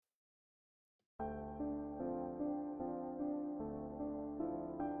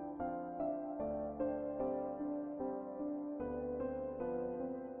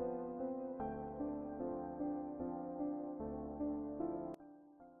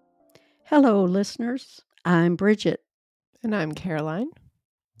Hello, listeners. I'm Bridget. And I'm Caroline.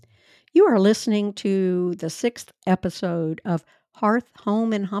 You are listening to the sixth episode of Hearth,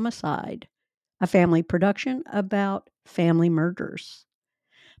 Home, and Homicide, a family production about family murders.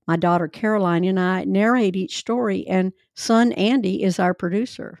 My daughter Caroline and I narrate each story, and son Andy is our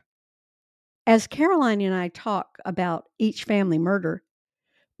producer. As Caroline and I talk about each family murder,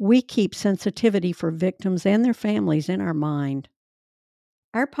 we keep sensitivity for victims and their families in our mind.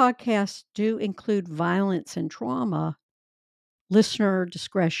 Our podcasts do include violence and trauma. Listener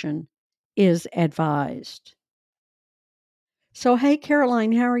discretion is advised. So, hey,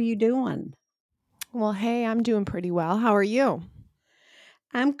 Caroline, how are you doing? Well, hey, I'm doing pretty well. How are you?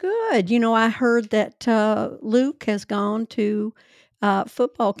 I'm good. I heard that Luke has gone to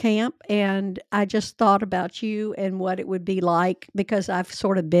football camp, and I just thought about you and what it would be like because I've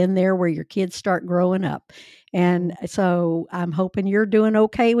sort of been there where your kids start growing up. And Mhm. so I'm hoping you're doing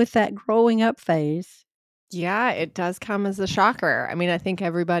okay with that growing up phase. Yeah, it does come as a shocker. I mean, I think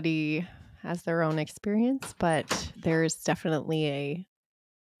everybody has their own experience, but there's definitely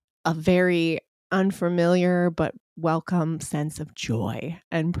a very unfamiliar but welcome sense of joy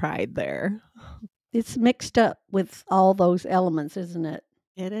and pride there. It's mixed up with all those elements, isn't it?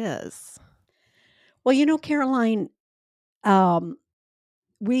 It is. Well, Caroline, um,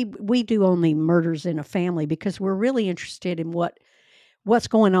 we do only murders in a family because we're really interested in what's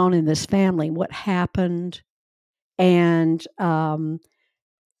going on in this family, what happened, and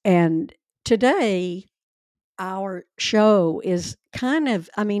and today our show is kind of,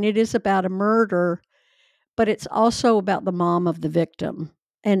 I mean, it is about a murder, but it's also about the mom of the victim.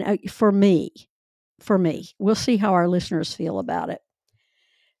 And for me, we'll see how our listeners feel about it.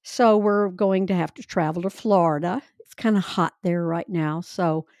 So we're going to have to travel to Florida. It's kind of hot there right now,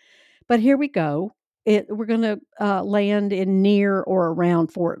 so but here we go. We're going to land in near or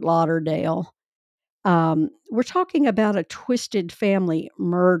around Fort Lauderdale. We're talking about a twisted family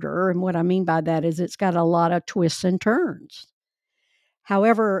murder. And what I mean by that is it's got a lot of twists and turns.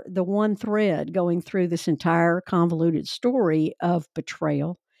 However, the one thread going through this entire convoluted story of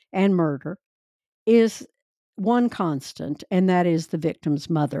betrayal and murder is one constant, and that is the victim's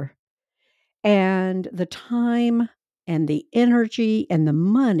mother. And the time and the energy and the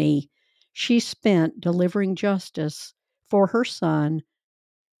money she spent delivering justice for her son,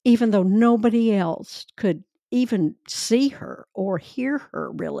 even though nobody else could even see her or hear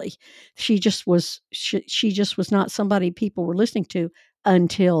her really. She just was not somebody people were listening to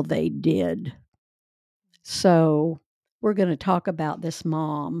until they did. So, we're going to talk about this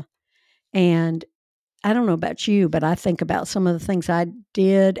mom, and I don't know about you, but I think about some of the things I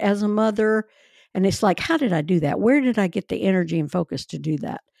did as a mother, and it's like, how did I do that? Where did I get the energy and focus to do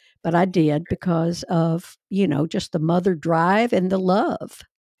that? But I did because of, just the mother drive and the love.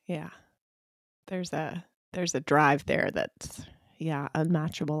 Yeah. There's a drive there that's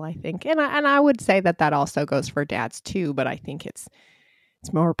unmatchable, I think. And I would say that also goes for dads too, but I think it's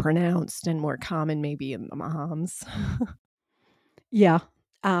more pronounced and more common maybe in the moms. Yeah.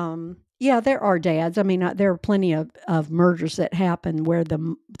 Yeah, there are dads. I mean, there are plenty of murders that happen where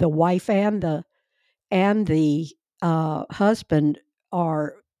the wife and the husband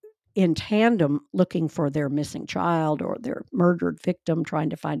are in tandem looking for their missing child or their murdered victim, trying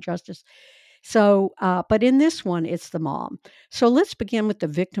to find justice. So, but in this one, it's the mom. So let's begin with the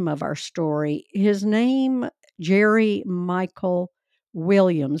victim of our story. His name, Jerry Michael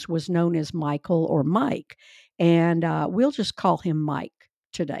Williams, was known as Michael or Mike, and we'll just call him Mike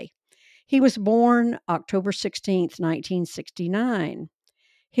today. He was born October 16th, 1969.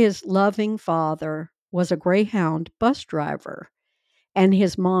 His loving father was a Greyhound bus driver, and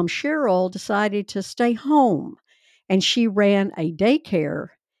his mom, Cheryl, decided to stay home, and she ran a daycare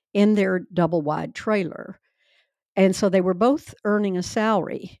in their double wide trailer. And so they were both earning a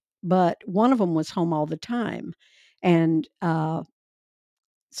salary, but one of them was home all the time. And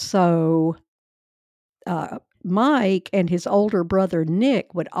so Mike and his older brother,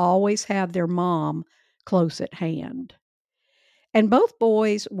 Nick, would always have their mom close at hand. And both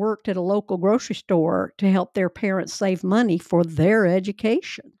boys worked at a local grocery store to help their parents save money for their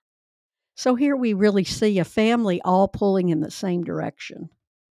education. So here we really see a family all pulling in the same direction.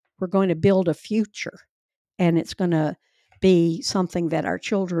 We're going to build a future, and it's going to be something that our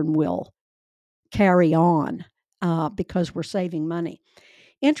children will carry on because we're saving money.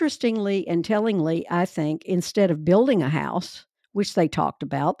 Interestingly and tellingly, I think instead of building a house, which they talked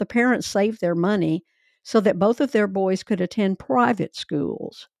about, the parents saved their money so that both of their boys could attend private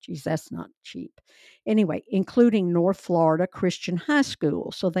schools. Geez, that's not cheap. Anyway, including North Florida Christian High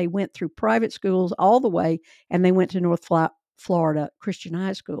School. So they went through private schools all the way, and they went to Florida Christian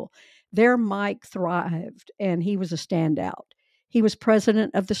High School. There, Mike thrived and he was a standout. He was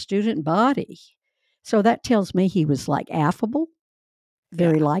president of the student body. So that tells me he was like affable,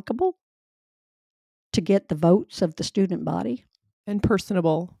 very Yeah. likable to get the votes of the student body. And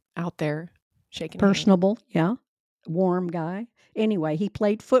personable out there shaking hands. Personable, yeah. Warm guy. Anyway, he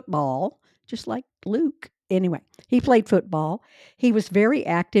played football, just like Luke. Anyway, he played football. He was very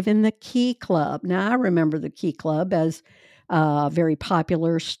active in the Key Club. Now, I remember the Key Club as a very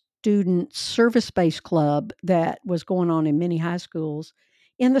popular student service based club that was going on in many high schools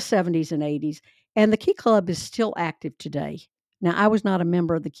in the 70s and 80s. And the Key Club is still active today. Now, I was not a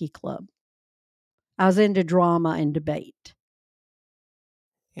member of the Key Club, I was into drama and debate.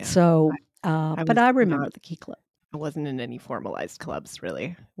 Yeah. So, I but was I not remember the Key Club. I wasn't in any formalized clubs really.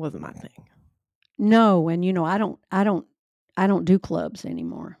 It wasn't my thing. No, and I don't do clubs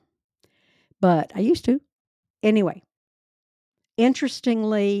anymore, but I used to. Anyway,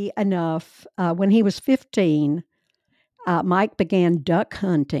 interestingly enough, when he was 15, Mike began duck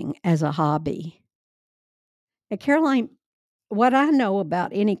hunting as a hobby. And Caroline, what I know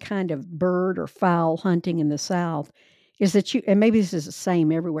about any kind of bird or fowl hunting in the South is that and maybe this is the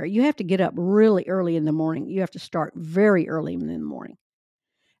same everywhere, you have to get up really early in the morning. You have to start very early in the morning.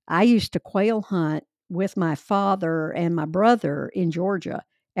 I used to quail hunt with my father and my brother in Georgia,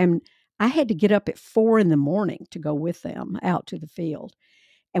 and I had to get up at 4 in the morning to go with them out to the field.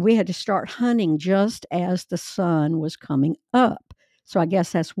 And we had to start hunting just as the sun was coming up. So I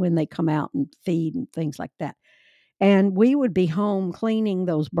guess that's when they come out and feed and things like that. And we would be home cleaning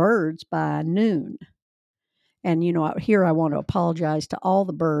those birds by noon. And, here I want to apologize to all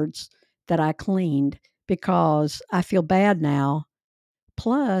the birds that I cleaned because I feel bad now.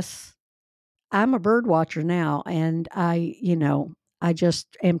 Plus, I'm a bird watcher now, and I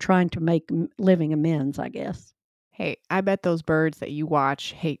just am trying to make living amends, I guess. Hey, I bet those birds that you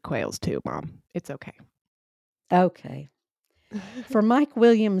watch hate quails too, Mom. It's okay. Okay. For Mike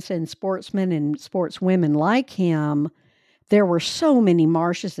Williams and sportsmen and sportswomen like him, there were so many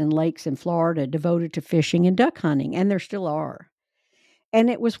marshes and lakes in Florida devoted to fishing and duck hunting, and there still are. And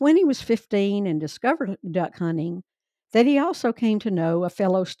it was when he was 15 and discovered duck hunting that he also came to know a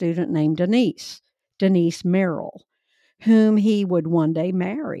fellow student named Denise Merrill, whom he would one day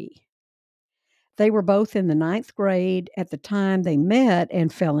marry. They were both in the ninth grade at the time they met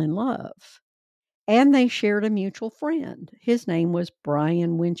and fell in love. And they shared a mutual friend. His name was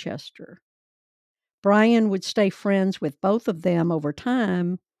Brian Winchester. Brian would stay friends with both of them over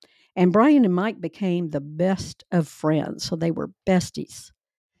time, and Brian and Mike became the best of friends. So they were besties.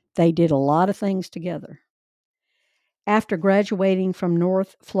 They did a lot of things together. After graduating from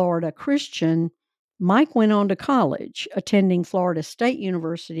North Florida Christian, Mike went on to college, attending Florida State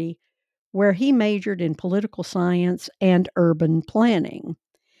University, where he majored in political science and urban planning.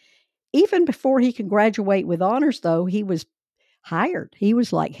 Even before he could graduate with honors, though, he was hired. He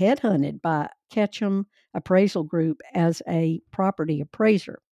was like headhunted by Ketchum Appraisal Group as a property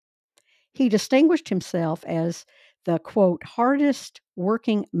appraiser. He distinguished himself as the quote, hardest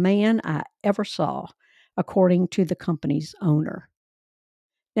working man I ever saw, according to the company's owner.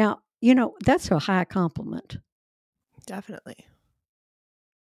 Now, that's a high compliment. Definitely.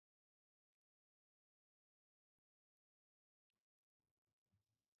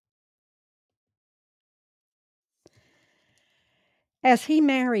 As he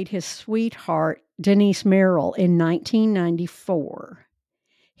married his sweetheart, Denise Merrill, in 1994,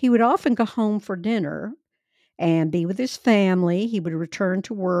 he would often go home for dinner and be with his family. He would return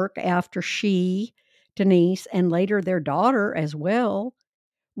to work after Denise, and later their daughter as well,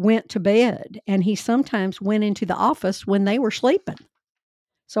 went to bed. And he sometimes went into the office when they were sleeping.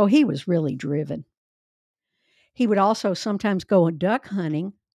 So he was really driven. He would also sometimes go duck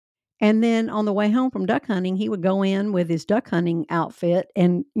hunting. And then on the way home from duck hunting, he would go in with his duck hunting outfit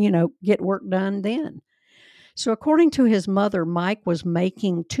and, get work done then. So, according to his mother, Mike was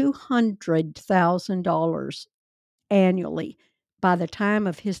making $200,000 annually by the time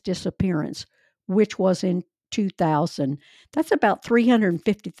of his disappearance, which was in 2000. That's about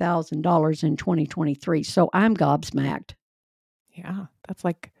 $350,000 in 2023. So I'm gobsmacked. Yeah, that's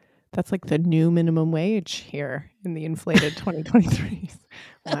like the new minimum wage here in the inflated 2023s.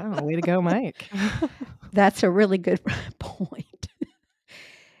 Wow, way to go, Mike. That's a really good point.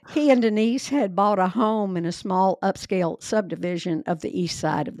 He and Denise had bought a home in a small upscale subdivision of the east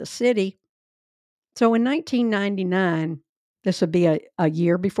side of the city. So in 1999, this would be a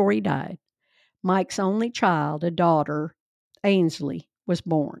year before he died, Mike's only child, a daughter, Ainsley, was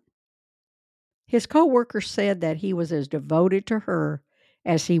born. His coworkers said that he was as devoted to her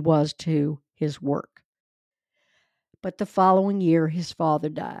as he was to his work. But the following year, his father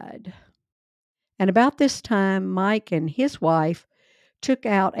died. And about this time, Mike and his wife took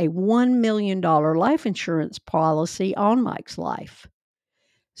out a $1 million life insurance policy on Mike's life.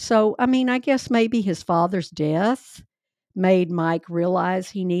 So, I mean, I guess maybe his father's death made Mike realize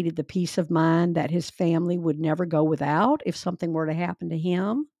he needed the peace of mind that his family would never go without if something were to happen to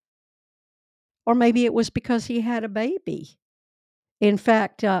him. Or maybe it was because he had a baby. In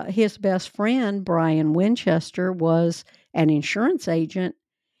fact, his best friend, Brian Winchester, was an insurance agent,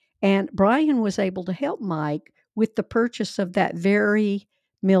 and Brian was able to help Mike with the purchase of that very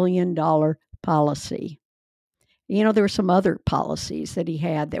 $1 million policy. You know, there were some other policies that he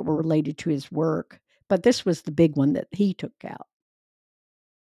had that were related to his work, but this was the big one that he took out.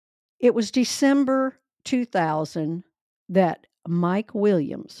 It was December 2000 that Mike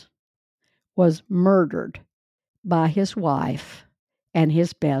Williams was murdered by his wife and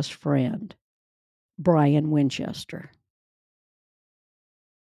his best friend, Brian Winchester.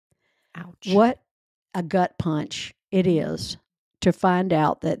 Ouch. What a gut punch it is to find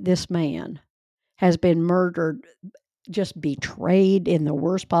out that this man has been murdered, just betrayed in the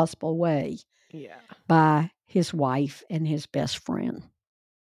worst possible way Yeah. by his wife and his best friend.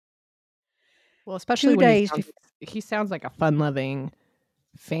 Well, especially Two when days before, he sounds like a fun-loving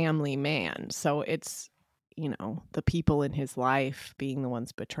family man. So it's, the people in his life being the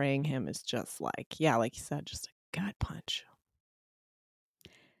ones betraying him is just like, yeah, like you said, just a gut punch.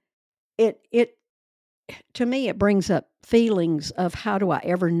 it to me it brings up feelings of how do I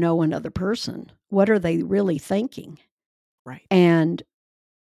ever know another person? What are they really thinking? Right. And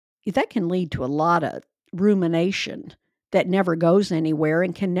that can lead to a lot of rumination that never goes anywhere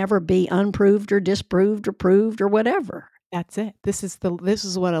and can never be unproved or disproved or proved or whatever. That's it. This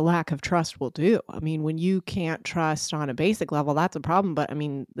is what a lack of trust will do. I mean, when you can't trust on a basic level, that's a problem. But I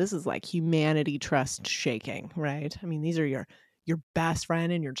mean, this is like humanity trust shaking, right? I mean, these are your best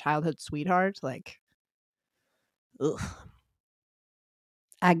friend and your childhood sweetheart. Like, ugh.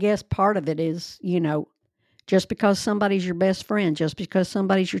 I guess part of it is, just because somebody's your best friend, just because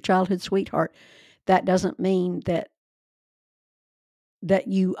somebody's your childhood sweetheart, that doesn't mean that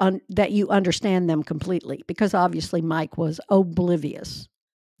you understand them completely, because obviously Mike was oblivious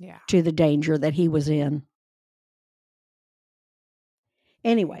Yeah. to the danger that he was in.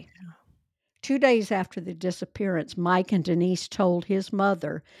 Anyway, 2 days after the disappearance, Mike and Denise told his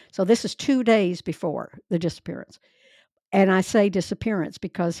mother. So this is 2 days before the disappearance. And I say disappearance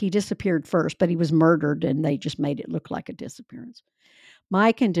because he disappeared first, but he was murdered and they just made it look like a disappearance.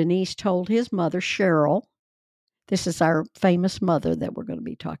 Mike and Denise told his mother, Cheryl, this is our famous mother that we're going to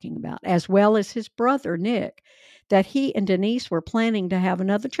be talking about, as well as his brother, Nick, that he and Denise were planning to have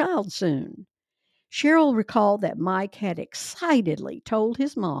another child soon. Cheryl recalled that Mike had excitedly told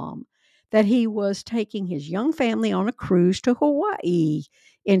his mom that he was taking his young family on a cruise to Hawaii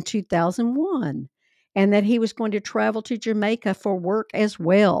in 2001 and that he was going to travel to Jamaica for work as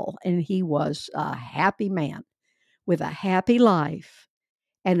well. And he was a happy man with a happy life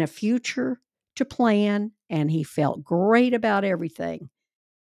and a future to plan, and he felt great about everything.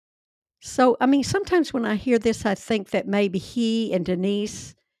 So, I mean, sometimes when I hear this, I think that maybe he and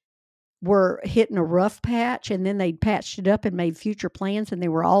Denise were hitting a rough patch and then they'd patched it up and made future plans and they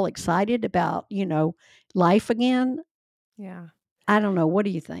were all excited about, life again. Yeah. I don't know. What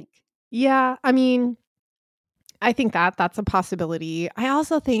do you think? Yeah. I mean, I think that's a possibility. I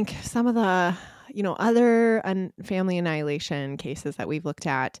also think some of the, other family annihilation cases that we've looked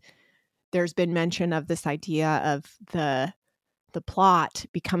at, there's been mention of this idea of the plot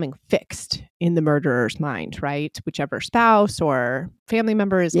becoming fixed in the murderer's mind, right? Whichever spouse or family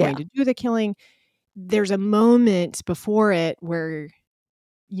member is Yeah, going to do the killing, there's a moment before it where,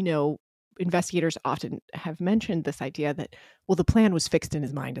 you know, investigators often have mentioned this idea that, well, the plan was fixed in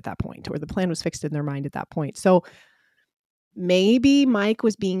his mind at that point, or the plan was fixed in their mind at that point. So maybe Mike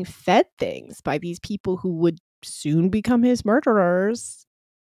was being fed things by these people who would soon become his murderers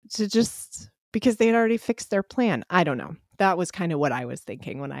to just because they had already fixed their plan. I don't know. That was kind of what I was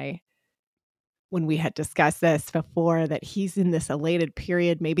thinking when we had discussed this before, that he's in this elated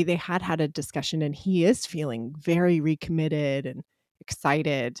period. Maybe they had a discussion and he is feeling very recommitted and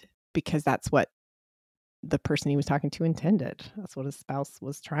excited because that's what the person he was talking to intended. That's what his spouse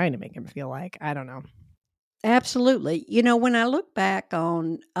was trying to make him feel like. I don't know. absolutely. When I look back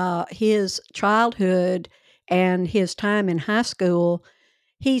on his childhood and his time in high school,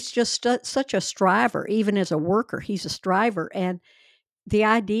 he's just such a striver, even as a worker. He's a striver. And the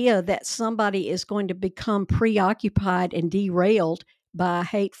idea that somebody is going to become preoccupied and derailed by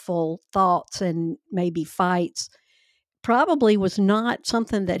hateful thoughts and maybe fights probably was not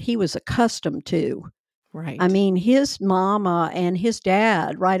something that he was accustomed to. I Right. mean, his mama and his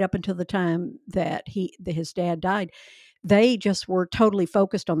dad, right up until the time that his dad died, they just were totally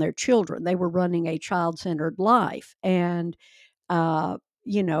focused on their children. They were running a child-centered life, and, uh,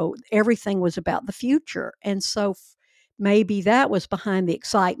 everything was about the future, and so maybe that was behind the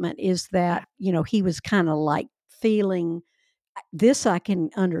excitement is Yeah. that, he was kinda, like, feeling this I can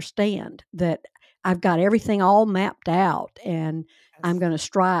understand, that I've got everything all mapped out, and I'm Yes. gonna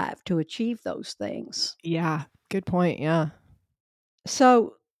strive to achieve those things. Yeah. Good point. Yeah.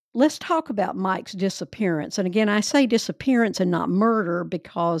 So let's talk about Mike's disappearance. And again, I say disappearance and not murder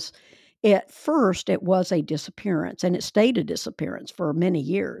because at first it was a disappearance and it stayed a disappearance for many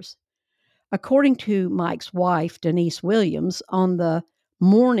years. According to Mike's wife, Denise Williams, on the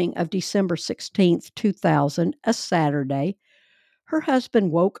morning of December 16th, 2000, a Saturday, her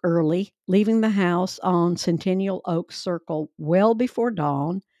husband woke early, leaving the house on Centennial Oaks Circle well before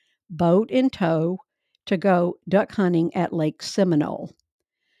dawn, boat in tow, to go duck hunting at Lake Seminole.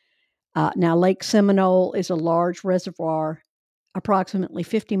 Now, Lake Seminole is a large reservoir approximately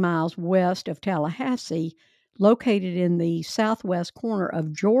 50 miles west of Tallahassee, located in the southwest corner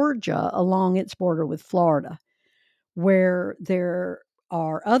of Georgia along its border with Florida, where there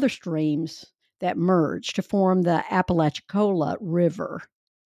are other streams that merge to form the Apalachicola River.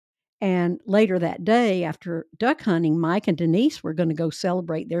 And later that day, after duck hunting, Mike and Denise were going to go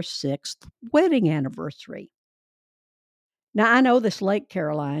celebrate their sixth wedding anniversary. Now, I know this lake,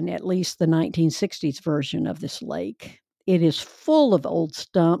 Caroline, at least the 1960s version of this lake. It is full of old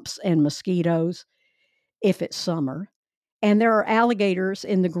stumps and mosquitoes if it's summer. And there are alligators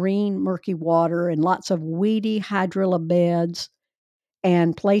in the green, murky water and lots of weedy hydrilla beds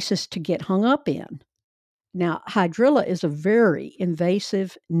and places to get hung up in. Now, hydrilla is a very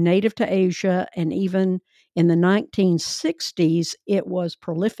invasive, native to Asia, and even in the 1960s, it was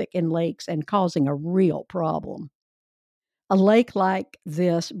prolific in lakes and causing a real problem. A lake like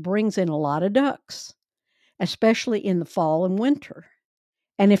this brings in a lot of ducks, especially in the fall and winter.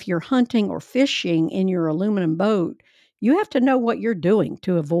 And if you're hunting or fishing in your aluminum boat, you have to know what you're doing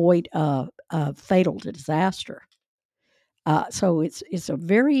to avoid a fatal disaster. So it's a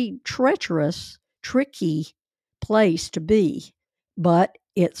very treacherous, tricky place to be, but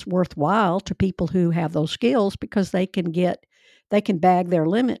it's worthwhile to people who have those skills because they can bag their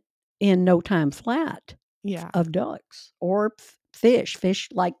limit in no time flat Yeah. of ducks or fish. Fish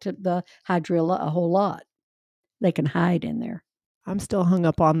like the hydrilla a whole lot. They can hide in there. I'm still hung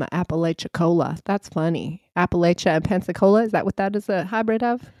up on the Apalachicola. That's funny. Appalachia and Pensacola. Is that what that is a hybrid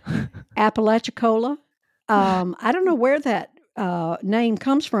of? Apalachicola. I don't know where that name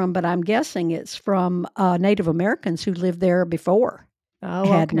comes from, but I'm guessing it's from Native Americans who lived there before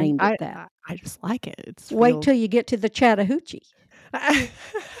Oh, had okay. named it that. I just like it. It Wait feels. till you get to the Chattahoochee. I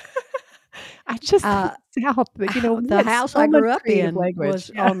just think Uh, South, but we the had house I so much grew up creative in language.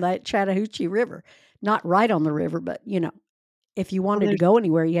 was Yeah. on that Chattahoochee River. Not right on the river, but if you Well, wanted to there's go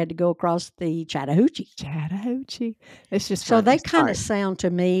anywhere, you had to go across the Chattahoochee. Chattahoochee. It's just So funny. they kind Sorry. of sound to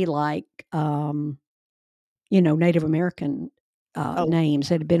me like, Native American Oh, names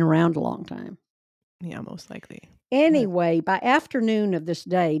that had been around a long time. yeah, most likely. But Anyway, by afternoon of this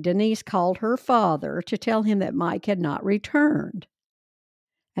day, Denise called her father to tell him that Mike had not returned.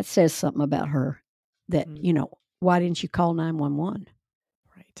 That says something about her that, mm, why didn't you call 911?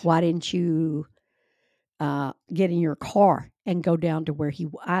 right. Why didn't you get in your car and go down to where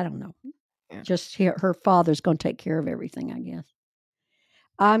I don't know. Yeah. Just her father's going to take care of everything, I guess.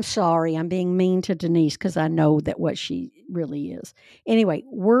 I'm sorry. I'm being mean to Denise because I know that what she really is. Anyway,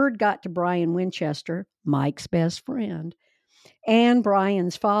 word got to Brian Winchester, Mike's best friend, and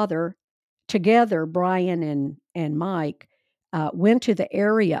Brian's father. Together, Brian and Mike went to the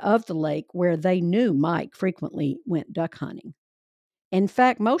area of the lake where they knew Mike frequently went duck hunting. In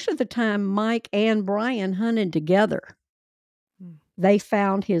fact, most of the time, Mike and Brian hunted together. Mm. They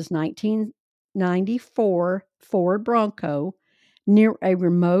found his 1994 Ford Bronco near a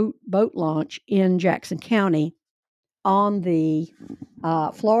remote boat launch in Jackson County on the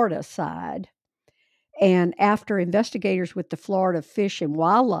Florida side. And after investigators with the Florida Fish and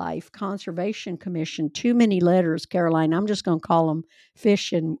Wildlife Conservation Commission, too many letters, Caroline, I'm just going to call them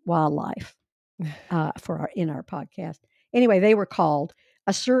Fish and Wildlife in our podcast. Anyway, they were called.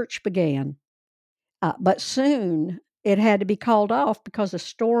 A search began, but soon it had to be called off because a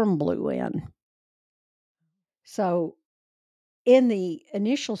storm blew in. So, in the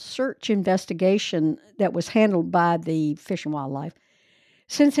initial search investigation that was handled by the Fish and Wildlife,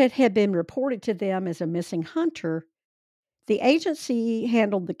 since it had been reported to them as a missing hunter, the agency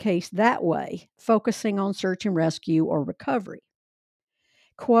handled the case that way, focusing on search and rescue or recovery.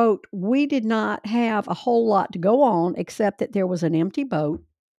 Of quote, "We did not have a whole lot to go on except that there was an empty boat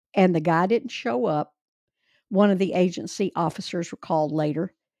and the guy didn't show up," one of the agency officers recalled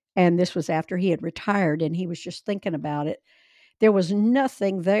later. And this was after he had retired and he was just thinking about it. There was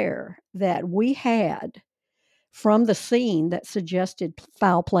nothing there that we had from the scene that suggested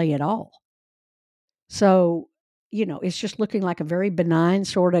foul play at all. So, it's just looking like a very benign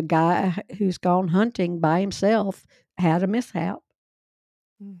sort of guy who's gone hunting by himself had a mishap.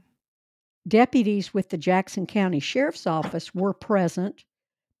 Mm. Deputies with the Jackson County Sheriff's Office were present,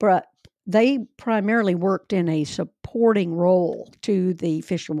 but they primarily worked in a supporting role to the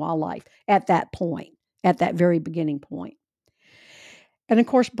Fish and Wildlife at that point, at that very beginning point. And of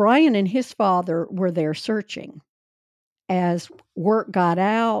course, Brian and his father were there searching. As word got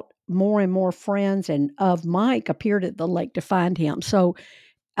out, more and more friends and of Mike appeared at the lake to find him. So,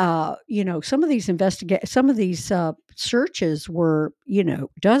 some of these searches were,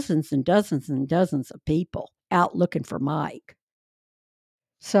 dozens and dozens and dozens of people out looking for Mike.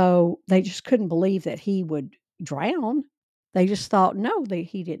 So they just couldn't believe that he would drown. They just thought, no,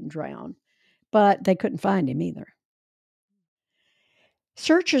 he didn't drown, but they couldn't find him either.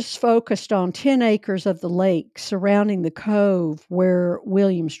 Searches focused on 10 acres of the lake surrounding the cove where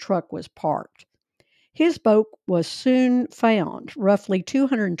William's truck was parked. His boat was soon found, roughly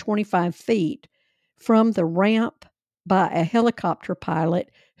 225 feet from the ramp, by a helicopter pilot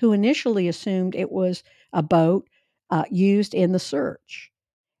who initially assumed it was a boat used in the search.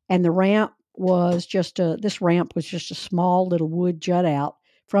 And this ramp was just a small little wood jut out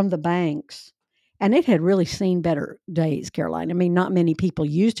from the banks. And it had really seen better days, Caroline. I mean, not many people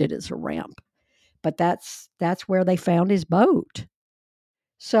used it as a ramp, but that's where they found his boat.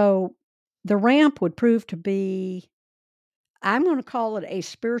 So the ramp would prove to be, I'm going to call it a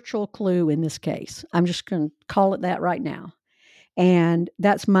spiritual clue in this case. I'm just going to call it that right now. And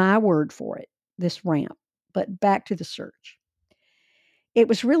that's my word for it, this ramp. But back to the search. It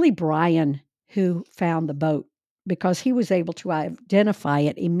was really Brian who found the boat because he was able to identify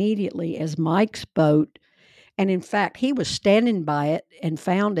it immediately as Mike's boat. And in fact, he was standing by it and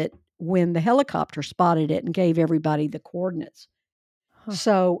found it when the helicopter spotted it and gave everybody the coordinates. Huh.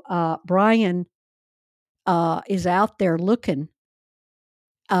 So Brian is out there looking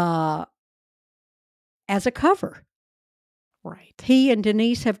as a cover. Right. He and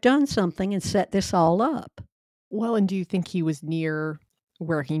Denise have done something and set this all up. Well, and do you think he was near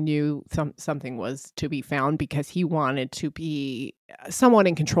where he knew something was to be found because he wanted to be somewhat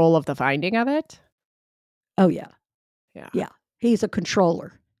in control of the finding of it? Oh, yeah. Yeah. Yeah. He's a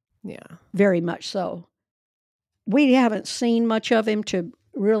controller, Yeah. very much so. We haven't seen much of him to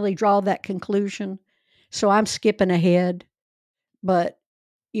really draw that conclusion. So I'm skipping ahead. But,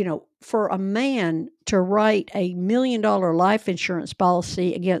 for a man to write $1 million life insurance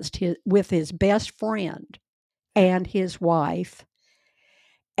policy with his best friend and his wife,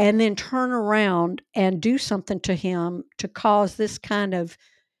 and then turn around and do something to him to cause this kind of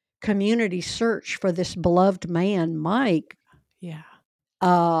community search for this beloved man, Mike. Yeah.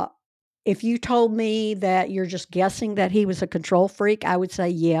 Uh, if you told me that you're just guessing that he was a control freak, I would say,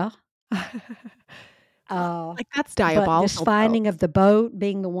 yeah. Well, Uh, like, that's but this diabolical, though. finding of the boat,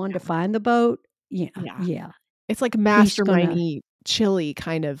 being the one to find the boat, yeah, Yeah. yeah. It's like He's gonna, mastermindy, chilly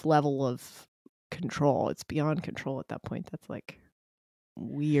kind of level of control. It's beyond control at that point. That's, like,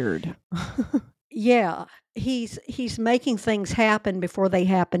 weird. yeah. He's making things happen before they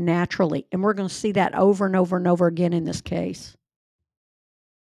happen naturally, and we're going to see that over and over and over again in this case.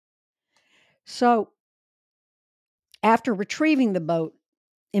 So, after retrieving the boat,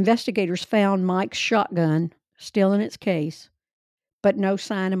 investigators found Mike's shotgun still in its case, but no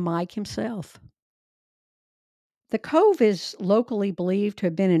sign of Mike himself. The cove is locally believed to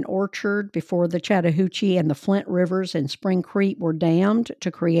have been an orchard before the Chattahoochee and the Flint Rivers and Spring Creek were dammed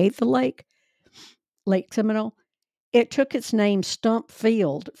to create the lake, Lake Seminole. It took its name Stump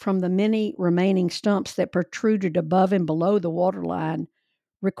Field from the many remaining stumps that protruded above and below the waterline,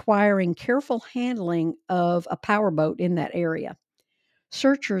 requiring careful handling of a powerboat in that area.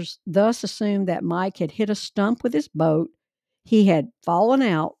 Searchers thus assumed that Mike had hit a stump with his boat, he had fallen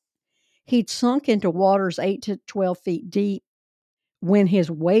out, he'd sunk into waters 8 to 12 feet deep when his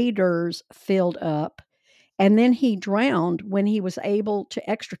waders filled up, and then he drowned when he was able to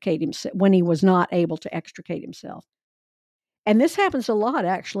extricate himself, when he was not able to extricate himself. And this happens a lot,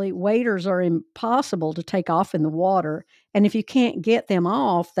 actually. Waders are impossible to take off in the water. And if you can't get them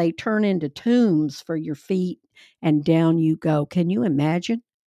off, they turn into tombs for your feet and down you go. Can you imagine?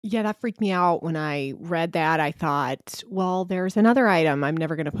 Yeah, that freaked me out when I read that. I thought, well, there's another item I'm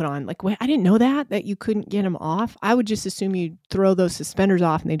never going to put on. Like, wait, I didn't know that you couldn't get them off. I would just assume you throw those suspenders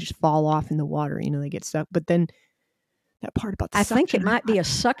off and they just fall off in the water. They get stuck. But then that part about the I think suction, it I might be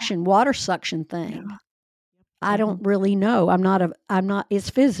thought, a water suction thing. yeah, I yep. don't really know. I'm not, it's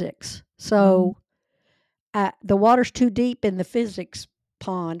physics. Mhm. So the water's too deep in the physics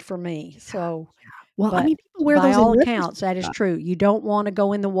pond for me. So, Well, I but mean, people wear by those in all rivers accounts, and that is stuff. true. You don't want to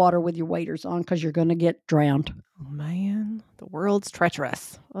go in the water with your waders on because you're going to get drowned. Oh, man, the world's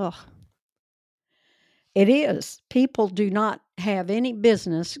treacherous. Ugh. It is. People do not have any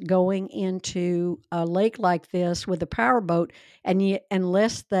business going into a lake like this with a powerboat, and yet,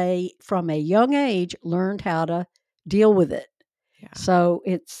 unless they, from a young age, learned how to deal with it. Yeah. So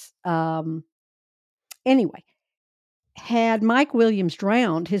it's anyway. Had Mike Williams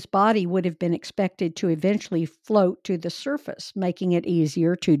drowned, his body would have been expected to eventually float to the surface, making it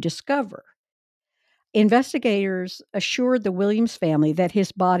easier to discover. Investigators assured the Williams family that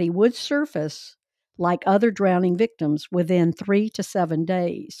his body would surface like other drowning victims within 3 to 7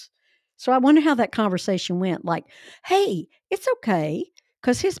 days. So I wonder how that conversation went. Like, hey, it's okay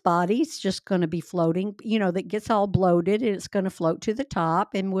because his body's just going to be floating, that gets all bloated and it's going to float to the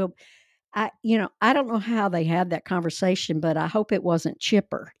top. And I don't know how they had that conversation, but I hope it wasn't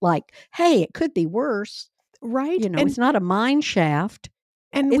chipper. Like, hey, it could be worse. Right. It's not a mine shaft,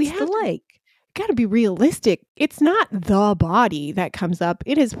 And we it's the have to lake. got to be realistic. It's not the body that comes up.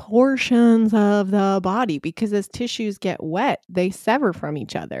 It is portions of the body because as tissues get wet, they sever from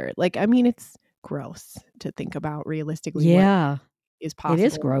each other. Like, I mean, it's gross to think about realistically what Yeah, is it is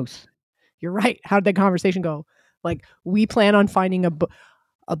possible. gross. You're right. How'd the conversation go? Like, we plan on finding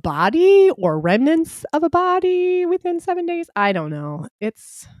a body or remnants of a body within 7 days. I don't know.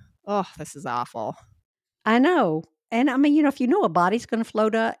 Oh, this is awful. I know. And I mean, if you know a body's going to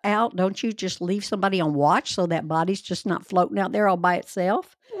float out, don't you just leave somebody on watch so that body's just not floating out there all by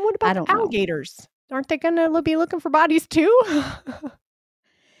itself? What I about the don't know. alligators? Aren't they going to be looking for bodies too?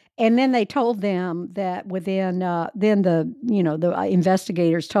 And then they told them that then the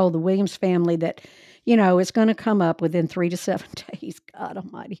investigators told the Williams family that, it's going to come up within 3 to 7 days. God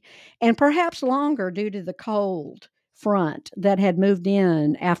Almighty, and perhaps longer due to the cold front that had moved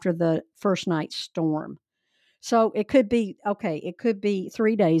in after the first night's storm. So it could be okay. It could be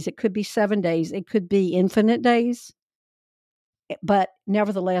 3 days. It could be 7 days. It could be infinite days. But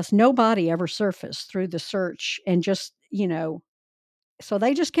nevertheless, nobody ever surfaced through the search, and just so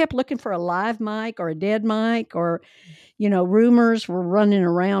they just kept looking for a live mic or a dead mic, or rumors were running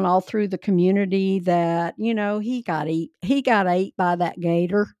around all through the community that he got ate by that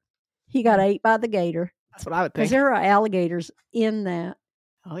gator. He got Mm, ate by the gator that's what I would because think. there are alligators in that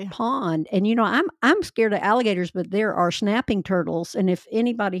Oh, yeah. pond. And I'm scared of alligators, but there are snapping turtles, and if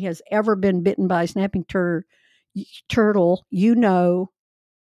anybody has ever been bitten by a snapping turtle,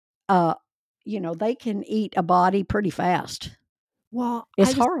 uh they can eat a body pretty fast. Well,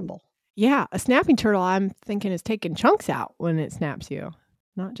 It's horrible. yeah, a snapping turtle, I'm thinking is taking chunks out when it snaps you,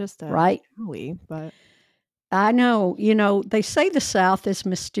 not just a Right. chewy, but I know. They say the South is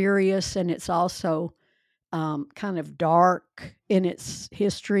mysterious, and it's also kind of dark in its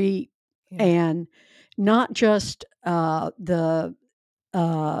history, yeah. and not just the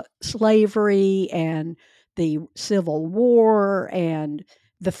slavery and the Civil War and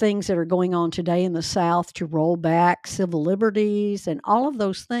the things that are going on today in the South to roll back civil liberties and all of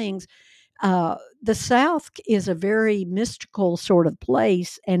those things. The South is a very mystical sort of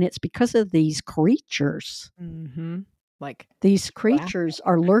place, and it's because of these creatures. Mhm. Like These black creatures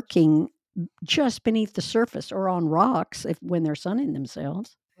are lurking just beneath the surface or on rocks when they're sunning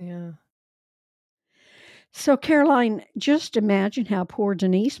themselves. yeah. So, Caroline, just imagine how poor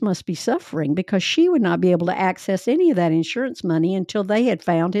Denise must be suffering because she would not be able to access any of that insurance money until they had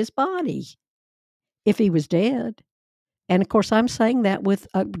found his body, if he was dead. And of course, I'm saying that with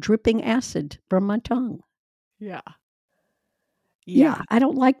a dripping acid from my tongue. Yeah. Yeah, Yeah. I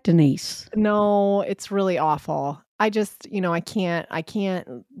don't like Denise. No, it's really awful. I just, I can't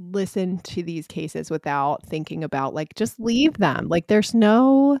listen to these cases without thinking about, like, just leave them. Like,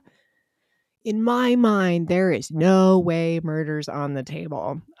 in my mind, there is no way murder's on the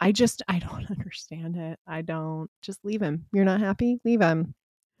table. I don't understand it. I don't. Just leave him. You're not happy? Leave him.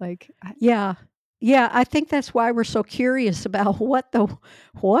 Like, Yeah. Yeah, I think that's why we're so curious about what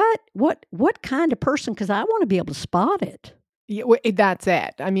kind of person, because I want to be able to spot it. yeah, that's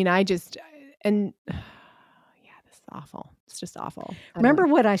it. I mean, and yeah, this is awful. It's just awful. I don't Remember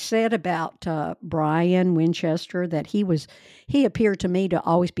like what I said about Brian Winchester, that he appeared to me to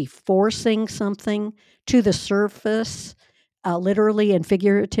always be forcing something to the surface, literally and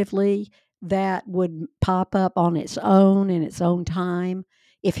figuratively, that would pop up on its own in its own time.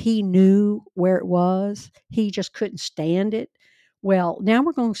 If he knew where it was, he just couldn't stand it. Well, now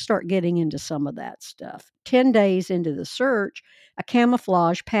we're going to start getting into some of that stuff. 10 days into the search, a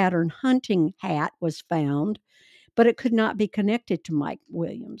camouflage pattern hunting hat was found, but it could not be connected to Mike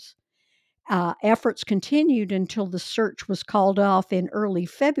Williams. Efforts continued until the search was called off in early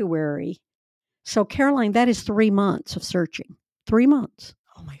February. So, Caroline, that is 3 months of searching. 3 months.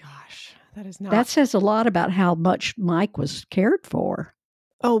 Oh my gosh. That is not. That says a lot about how much Mike was cared for.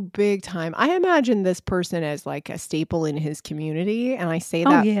 Oh, big time. I imagine this person as like a staple in his community. And I say Oh,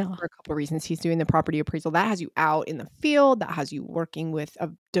 that yeah. for a couple of reasons. He's doing the property appraisal. That has you out in the field, that has you working with a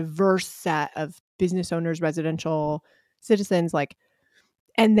diverse set of business owners, residential citizens, like,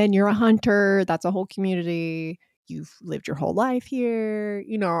 and then you're a hunter. That's a whole community. You've lived your whole life here.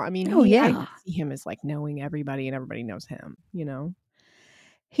 I mean, Oh, I yeah. see him as like knowing everybody and everybody knows him.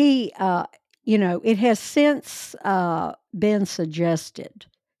 He, it has since been suggested.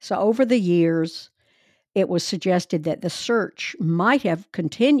 So, over the years, it was suggested that the search might have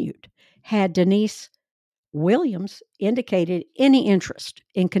continued had Denise Williams indicated any interest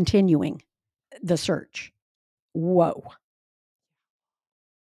in continuing the search. Whoa.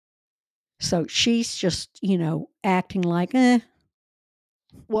 So she's just, acting like,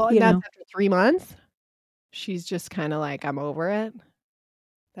 Well, and you that's know, after 3 months? She's just kinda like, "I'm over it."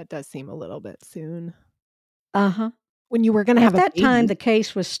 That does seem a little bit soon. uh huh. When you were gonna At have a that time, baby. the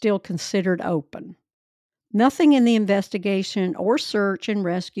case was still considered open. Nothing in the investigation or search and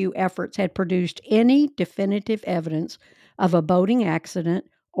rescue efforts had produced any definitive evidence of a boating accident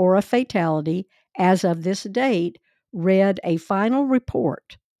or a fatality. As of this date, read a final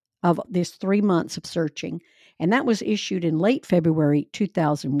report of this 3 months of searching, and that was issued in late February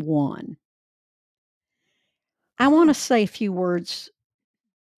 2001. I want Huh. to say a few words,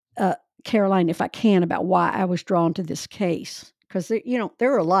 uh, Caroline, if I can, about why I was drawn to this case. Because,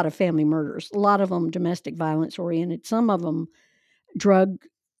 there are a lot of family murders, a lot of them domestic violence oriented, some of them drug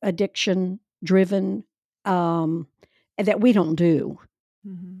addiction driven, um, that we don't do.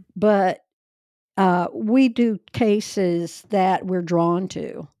 Mhm. But we do cases that we're drawn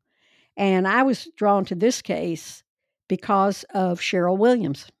to. And I was drawn to this case because of Cheryl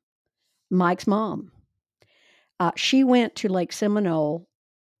Williams, Mike's mom. She went to Lake Seminole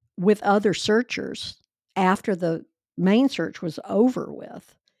with other searchers after the main search was over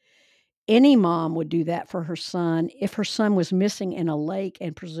with. Any mom would do that for her son if her son was missing in a lake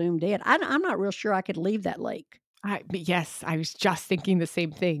and presumed dead. I'm not real sure I could leave that lake. Yes, I was just thinking the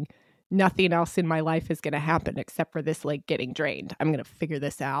same thing. Nothing else in my life is gonna happen except for this lake getting drained. I'm gonna figure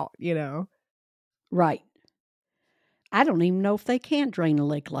this out? Right. I don't even know if they can drain a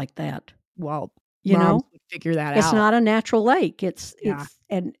lake like that. Well, You moms know, would figure that it's out. not a natural lake. It's Yeah. it's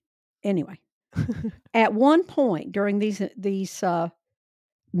and anyway. At one point during these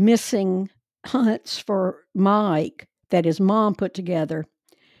missing hunts for Mike that his mom put together,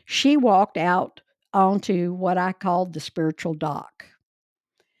 she walked out onto what I called the spiritual dock.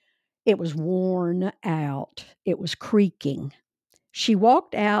 It was worn out. It was creaking. She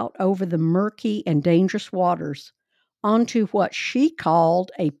walked out over the murky and dangerous waters onto what she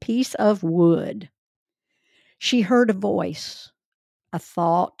called a piece of wood. She heard a voice, a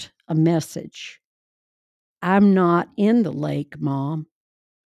thought, a message. I'm not in the lake, Mom.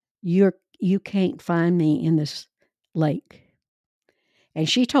 You can't find me in this lake. And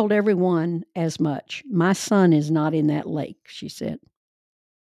she told everyone as much. My son is not in that lake, she said.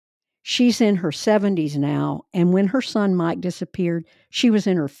 She's in her 70s now, and when her son Mike disappeared, she was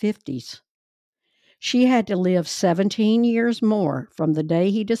in her 50s. She had to live 17 years more from the day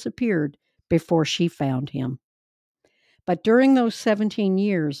he disappeared before she found him. But during those 17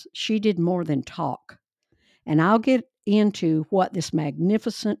 years, she did more than talk. And I'll get into what this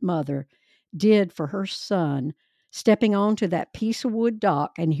magnificent mother did for her son, stepping onto that piece of wood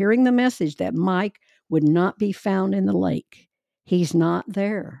dock and hearing the message that Mike would not be found in the lake. He's not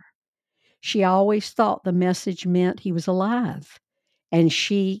there. She always thought the message meant he was alive. And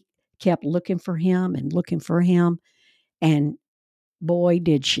she kept looking for him and looking for him. And boy,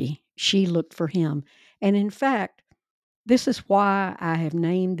 did she. She looked for him. And in fact, this is why I have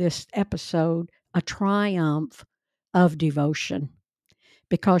named this episode A Triumph of Devotion,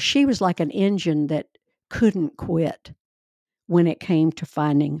 because she was like an engine that couldn't quit when it came to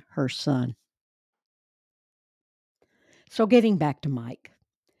finding her son. So, getting back to Mike.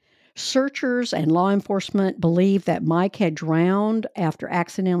 Searchers and law enforcement believed that Mike had drowned after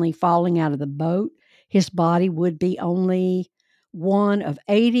accidentally falling out of the boat. His body would be only one of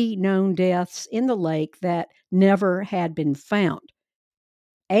 80 known deaths in the lake that never had been found.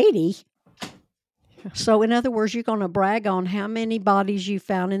 80? So, in other words, you're going to brag on how many bodies you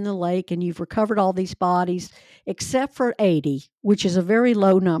found in the lake and you've recovered all these bodies, except for 80, which is a very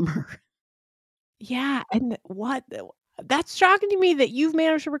low number. Yeah, and what that's shocking to me that you've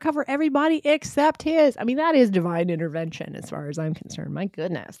managed to recover everybody except his. I mean, that is divine intervention as far as I'm concerned. My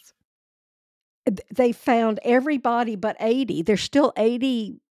goodness. They found everybody but 80. There's still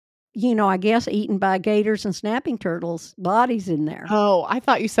 80, I guess, eaten by gators and snapping turtles, bodies in there. Oh, I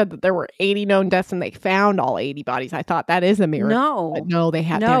thought you said that there were 80 known deaths and they found all 80 bodies. I thought that is a miracle. But No, no,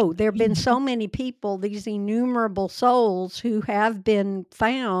 there's no, there have been so many people, these innumerable souls who have been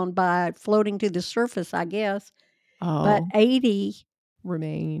found by floating to the surface, I guess. But oh, 80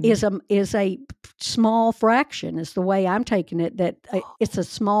 remain. is a small fraction, is the way I'm taking it, that it's a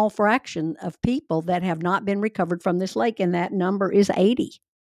small fraction of people that have not been recovered from this lake, and that number is 80.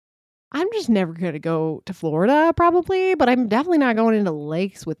 I'm just never going to go to Florida probably, but I'm definitely not going into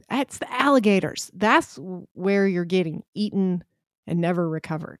lakes with it's the alligators. That's where you're getting eaten and never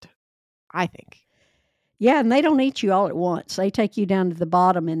recovered, I think. Yeah, and they don't eat you all at once. They take you down to the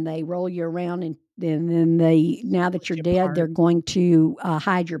bottom and they roll you around, and then now that Split you're you dead, they're apart. going to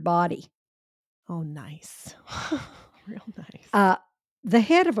hide your body. Oh, nice. Real nice. Uh, the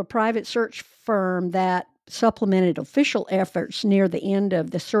head of a private search firm that supplemented official efforts near the end of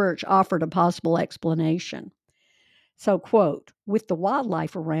the search offered a possible explanation. So, quote, with the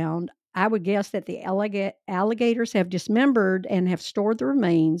wildlife around, I would guess that the alligators have dismembered and have stored the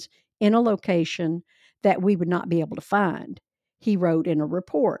remains in a location that we would not be able to find, he wrote in a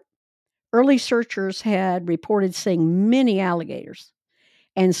report. Early searchers had reported seeing many alligators,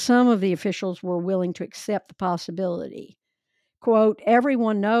 and some of the officials were willing to accept the possibility. Quote,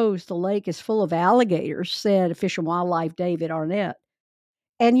 everyone knows the lake is full of alligators, said Fish and Wildlife David Arnett.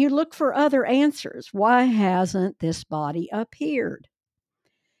 And you look for other answers. Why hasn't this body appeared?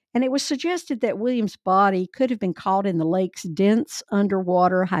 And it was suggested that William's body could have been caught in the lake's dense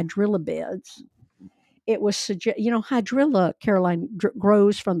underwater hydrilla beds. It was hydrilla, Caroline,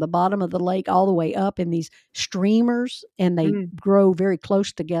 grows from the bottom of the lake all the way up in these streamers, and they Mm, grow very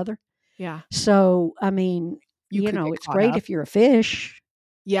close together. yeah. So, I mean, You could get it's caught great up. if you're a fish.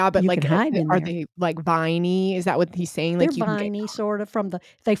 Yeah, but, You like, can hide in are there. they, like, viney? Is that what he's saying? They're Like, you can get viney, sort of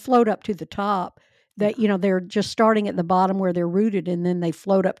they float up to the top. yeah, That they're just starting at the bottom where they're rooted, and then they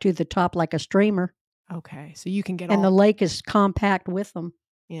float up to the top like a streamer, okay, so you can get and the all lake is compact with them.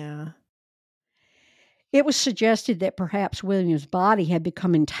 yeah. It was suggested that perhaps William's body had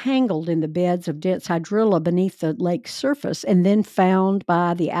become entangled in the beds of dense hydrilla beneath the lake's surface and then found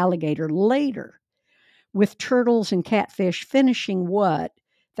by the alligator later, with turtles and catfish finishing what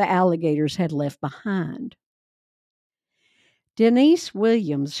the alligators had left behind. Denise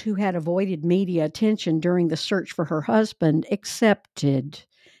Williams, who had avoided media attention during the search for her husband, accepted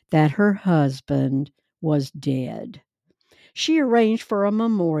that her husband was dead. She arranged for a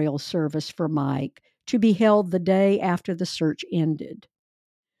memorial service for Mike to be held the day after the search ended.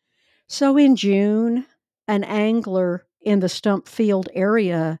 So in June, an angler in the Stump Field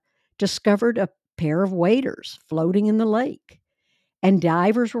area discovered a pair of waders floating in the lake, and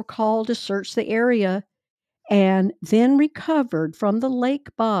divers were called to search the area and then recovered from the lake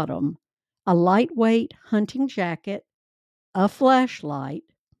bottom a lightweight hunting jacket, a flashlight,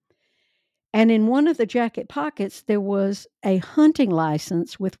 and in one of the jacket pockets there was a hunting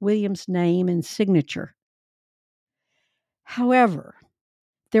license with William's name and signature. However,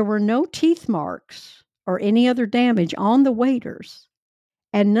 there were no teeth marks or any other damage on the waders,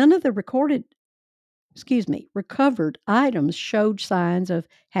 and none of the recovered items showed signs of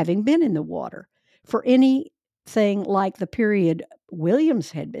having been in the water for anything like the period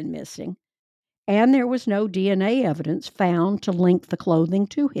Williams had been missing, and there was no DNA evidence found to link the clothing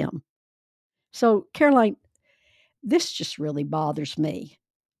to him. So, Caroline, this just really bothers me.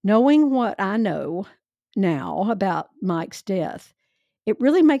 Knowing what I know now about Mike's death, it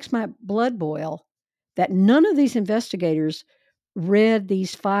really makes my blood boil that none of these investigators read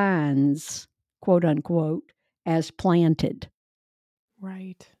these finds, quote unquote, as planted.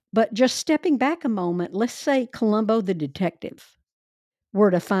 Right. But just stepping back a moment, let's say Columbo the detective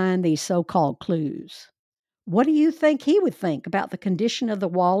were to find these so called clues. What do you think he would think about the condition of the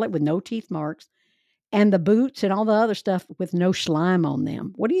wallet with no teeth marks and the boots and all the other stuff with no slime on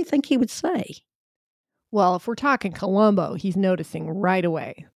them? What do you think he would say? Well, if we're talking Columbo, he's noticing right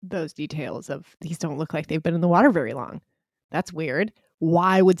away those details of these don't look like they've been in the water very long. That's weird.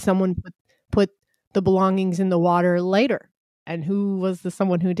 Why would someone put the belongings in the water later? And who was the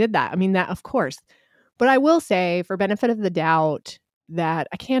someone who did that? I mean, that of course, But I will say, for benefit of the doubt, that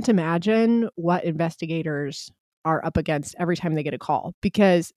I can't imagine what investigators are up against every time they get a call,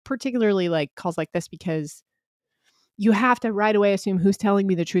 because particularly like calls like this, because you have to right away assume who's telling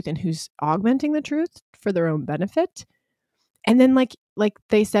me the truth and who's augmenting the truth for their own benefit. And then like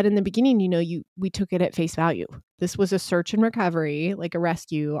they said in the beginning, we took it at face value. This was a search and recovery, like a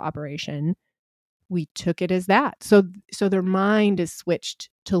rescue operation. We took it as that. So their mind is switched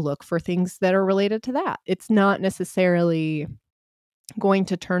to look for things that are related to that. It's not necessarily going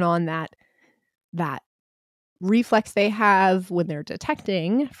to turn on that reflex they have when they're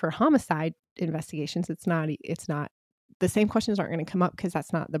detecting for homicide investigations. It's not the same questions aren't going to come up because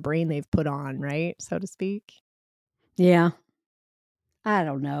that's not the brain they've put on, right? So to speak. Yeah. I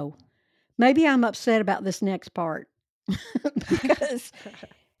don't know. Maybe I'm upset about this next part because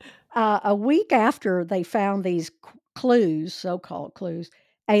a week after they found these clues, so called clues,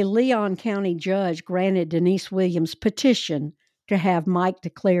 a Leon County judge granted Denise Williams' petition to have Mike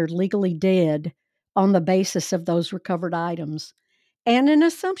declared legally dead on the basis of those recovered items and an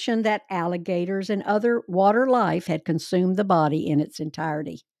assumption that alligators and other water life had consumed the body in its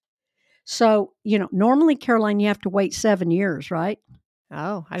entirety. So, normally, Caroline, you have to wait 7 years, right?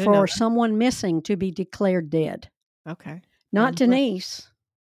 Oh, I didn't know For that. someone missing to be declared dead. Okay. I Not knew it. Denise.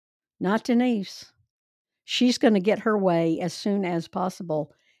 Not Denise. She's going to get her way as soon as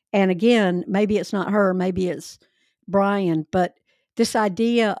possible. And again, maybe it's not her, maybe it's Brian, but this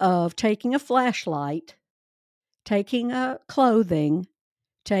idea of taking a flashlight, taking clothing,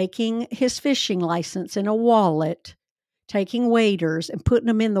 taking his fishing license in a wallet, taking waders and putting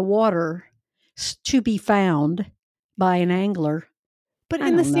them in the water to be found by an angler. But I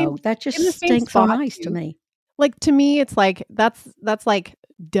in the don't same know. That just in the same stinks on spot ice to too. me. Like, to me, it's like that's like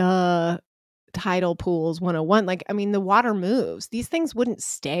duh tidal pools 101. Like, I mean, the water moves. These things wouldn't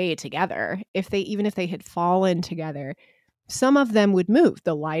stay together even if they had fallen together. Some of them would move.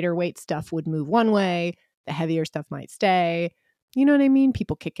 The lighter weight stuff would move one way, the heavier stuff might stay. You know what I mean?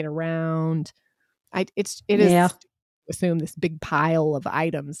 People kicking around. It is Yeah. to assume this big pile of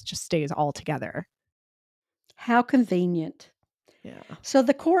items just stays all together. How convenient. Yeah. So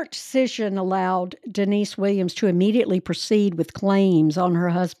the court decision allowed Denise Williams to immediately proceed with claims on her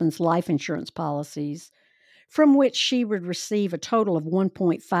husband's life insurance policies, from which she would receive a total of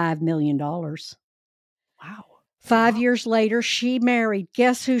 $1.5 million. Wow. That's a 5 years later, she married.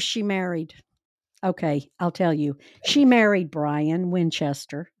 Guess who she married? Okay, I'll tell you. She married Brian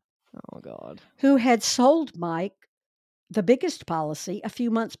Winchester, lot. Oh God. who had sold Mike the biggest policy a few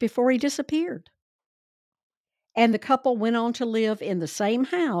months before he disappeared. And the couple went on to live in the same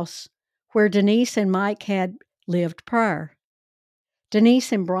house where Denise and Mike had lived prior.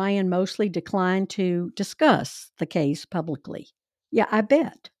 Denise and Brian mostly declined to discuss the case publicly. Yeah, I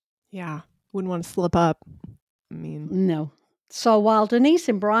bet. Yeah. Wouldn't want to slip up. I mean, No. So while Denise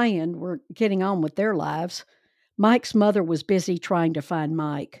and Brian were getting on with their lives, Mike's mother was busy trying to find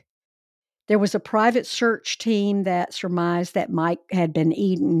Mike. There was a private search team that surmised that Mike had been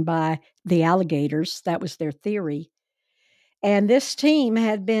eaten by the alligators. That was their theory. And this team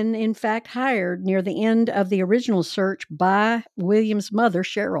had been, in fact, hired near the end of the original search by William's mother,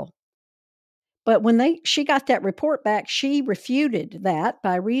 Cheryl. But when she got that report back, she refuted that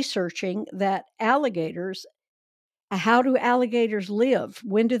by researching that how do alligators live?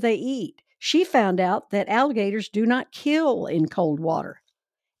 When do they eat? She found out that alligators do not kill in cold water.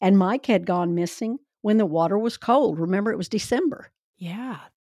 And Mike had gone missing when the water was cold. Remember, it was December. yeah,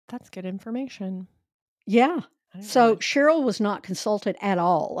 that's good information. Yeah. I didn't So realize. Cheryl was not consulted at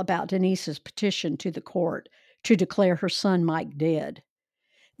all about Denise's petition to the court to declare her son Mike dead.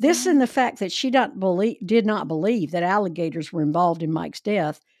 This What? and the fact that she did not believe that alligators were involved in Mike's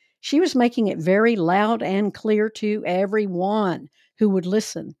death, she was making it very loud and clear to everyone who would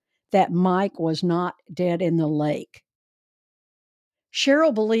listen that Mike was not dead in the lake.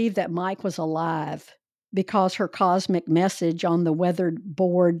 Cheryl believed that Mike was alive because her cosmic message on the weathered,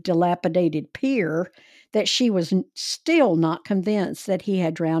 bored, dilapidated pier that she was still not convinced that he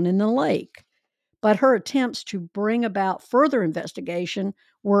had drowned in the lake. But her attempts to bring about further investigation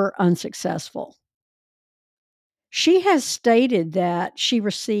were unsuccessful. She has stated that she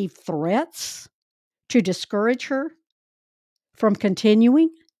received threats to discourage her from continuing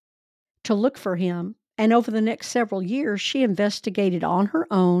to look for him. And over the next several years, she investigated on her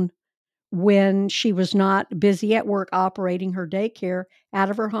own when she was not busy at work operating her daycare out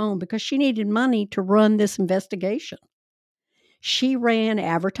of her home because she needed money to run this investigation. She ran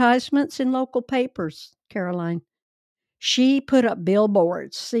advertisements in local papers, Caroline. She put up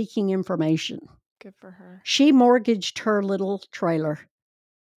billboards seeking information. Good for her. She mortgaged her little trailer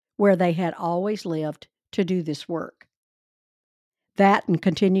where they had always lived to do this work. That and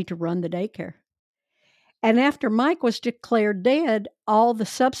continue to run the daycare. And after Mike was declared dead, all the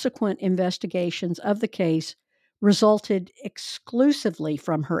subsequent investigations of the case resulted exclusively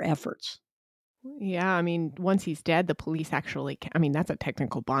from her efforts. Yeah, I mean, once he's dead, the police actually, I mean, that's a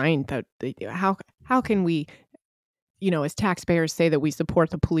technical bind that how can we, as taxpayers say that we support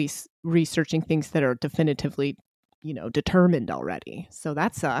the police researching things that are definitively, determined already. So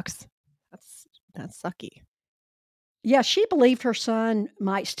that sucks. That's sucky. Yeah, she believed her son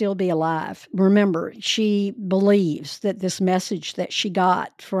might still be alive. Remember, she believes that this message that she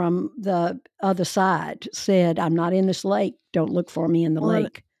got from the other side said, I'm not in this lake. Don't look for me in the Well, and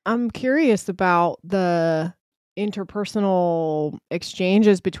lake. I'm curious about the interpersonal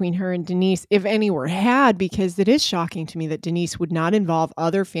exchanges between her and Denise, if any were had, because it is shocking to me that Denise would not involve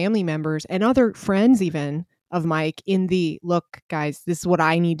other family members and other friends even of Mike in the, look, guys, this is what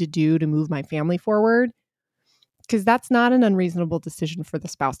I need to do to move my family forward. Because that's not an unreasonable decision for the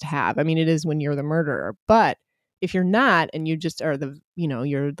spouse to have. I mean, it is when you're the murderer, but if you're not and you just are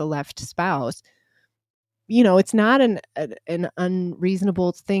you're the left spouse, it's not an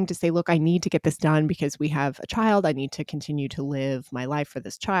unreasonable thing to say, look, I need to get this done because we have a child. I need to continue to live my life for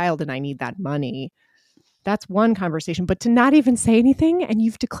this child and I need that money. That's one conversation. But to not even say anything and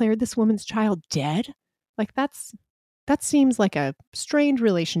you've declared this woman's child dead, like that seems like a strained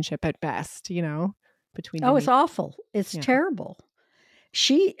relationship at best, between Oh, it's Denise. awful. It's Yeah. terrible.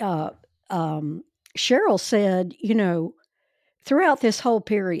 She, Cheryl said, throughout this whole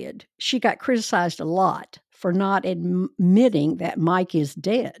period, she got criticized a lot for not admitting that Mike is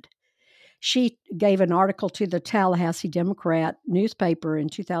dead. She gave an article to the Tallahassee Democrat newspaper in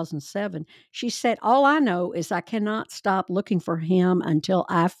 2007. She said, all I know is I cannot stop looking for him until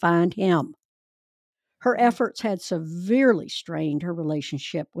I find him. Her efforts had severely strained her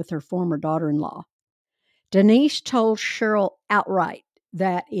relationship with her former daughter in law. Denise told Cheryl outright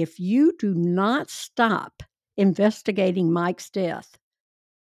that if you do not stop investigating Mike's death,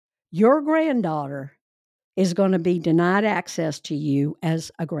 your granddaughter is going to be denied access to you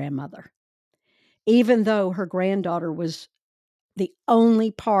as a grandmother, even though her granddaughter was the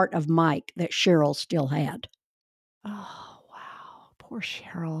only part of Mike that Cheryl still had. Oh, wow. Poor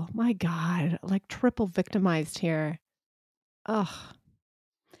Cheryl. My God. Like triple victimized here. Ugh.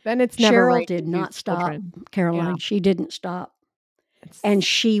 Then it's never Cheryl right did to use not stop, children. Yeah. Caroline. She didn't stop. And It's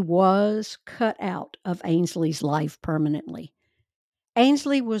she was cut out of Ainsley's life permanently.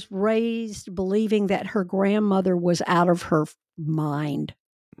 Ainsley was raised believing that her grandmother was out of her mind,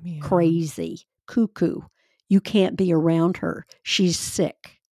 yeah. crazy, cuckoo. You can't be around her. She's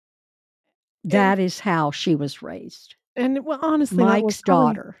sick. And That is how she was raised. well, honestly, that was Mike's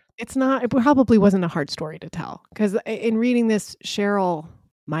probably daughter. it probably wasn't a hard story to tell. Because in reading this, Cheryl,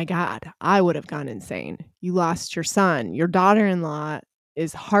 my God, I would have gone insane. You lost your son. Your daughter-in-law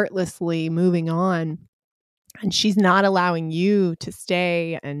is heartlessly moving on. And she's not allowing you to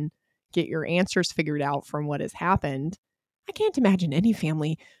stay and get your answers figured out from what has happened. I can't imagine any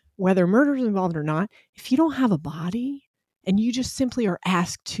family, whether murder is involved or not, if you don't have a body and you just simply are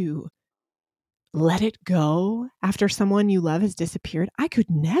asked to let it go after someone you love has disappeared. I could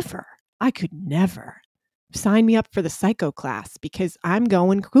never sign me up for the psycho class because I'm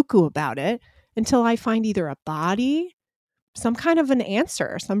going cuckoo about it until I find either a body, some kind of an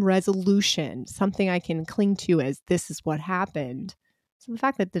answer, some resolution, something I can cling to as this is what happened. So the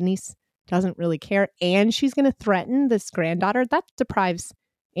fact that Denise doesn't really care and she's going to threaten this granddaughter, that deprives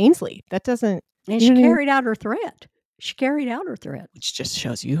Ainsley. That doesn't, And you she know what I mean? carried out her threat. She carried out her threat. Which just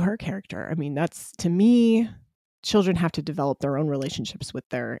shows you her character. I mean, that's to me, children have to develop their own relationships with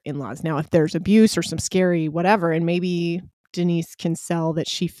their in-laws. Now, if there's abuse or some scary whatever, and maybe Denise can sell that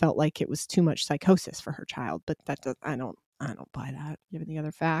she felt like it was too much psychosis for her child, but that does, I don't buy that given the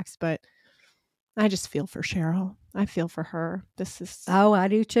other facts. But I just feel for Cheryl. I feel for her. This is Oh, I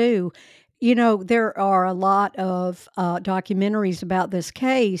do too. There are a lot of documentaries about this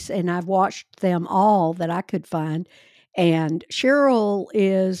case, and I've watched them all that I could find. And Cheryl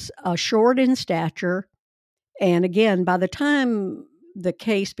is short in stature. And again, by the time the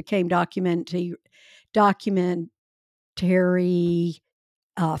case became documentary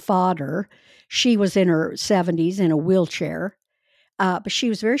fodder, she was in her 70s in a wheelchair. But she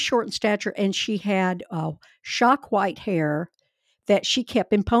was very short in stature, and she had shock white hair that she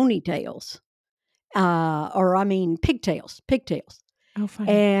kept in ponytails, or I mean pigtails. oh funny.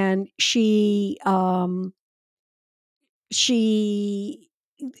 And she she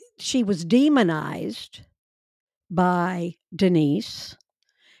was demonized by Denise,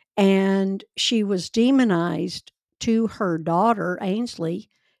 and she was demonized to her daughter Ainsley.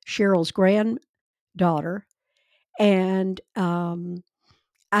 Cheryl's granddaughter. And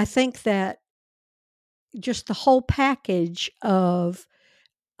I think that just the whole package of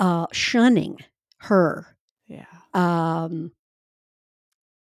shunning her Yeah. um,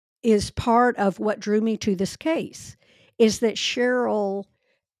 is part of what drew me to this case, is that Cheryl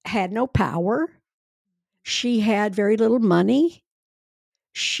had no power. She had very little money.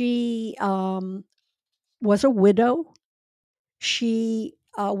 She was a widow. She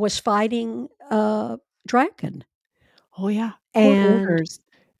was fighting Draken. Oh, yeah. Court And orders.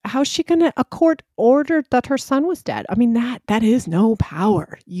 How's she gonna a court ordered that her son was dead? I mean, that is no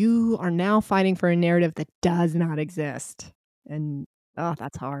power. You are now fighting for a narrative that does not exist. And, oh,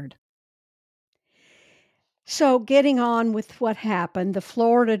 that's hard. so, getting on with what happened, the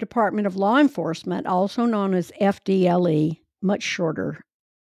Florida Department of Law Enforcement, also known as FDLE, much shorter.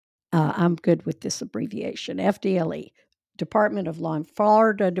 I'm good with this abbreviation, FDLE,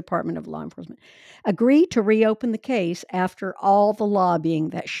 Florida Department of Law Enforcement, agreed to reopen the case after all the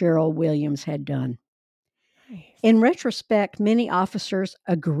lobbying that Cheryl Williams had done. Nice. In retrospect, many officers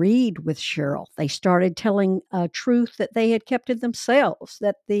agreed with Cheryl. They started telling a truth that they had kept to themselves,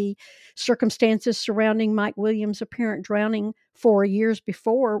 that the circumstances surrounding Mike Williams' apparent drowning 4 years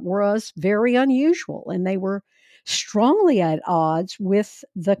before was very unusual, and they were strongly at odds with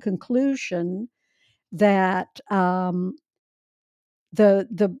the conclusion that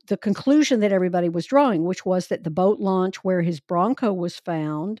the conclusion that everybody was drawing, which was that the boat launch where his Bronco was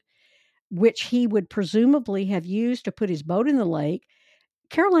found, which he would presumably have used to put his boat in the lake,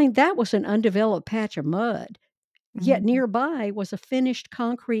 Caroline, that was an undeveloped patch of mud. Yet Mhm. nearby was a finished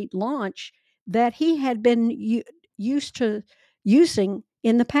concrete launch that he had been used to using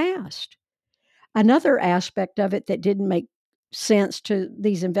in the past. Another aspect of it that didn't make sense to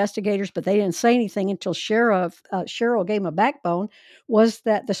these investigators, but they didn't say anything until Cheryl gave him a backbone, was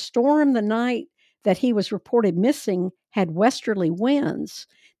that the storm the night that he was reported missing had westerly winds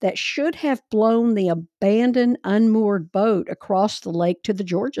that should have blown the abandoned, unmoored boat across the lake to the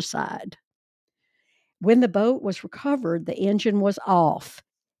Georgia side. When the boat was recovered, the engine was off,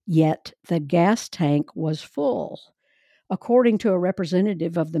 yet the gas tank was full. According to a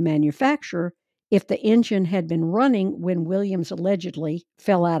representative of the manufacturer, if the engine had been running when Williams allegedly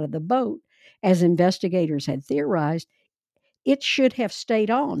fell out of the boat, as investigators had theorized, it should have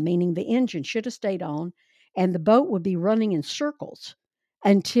stayed on, meaning the engine should have stayed on, and the boat would be running in circles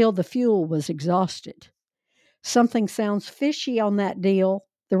until the fuel was exhausted. Something sounds fishy on that deal,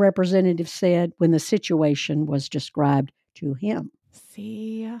 the representative said when the situation was described to him.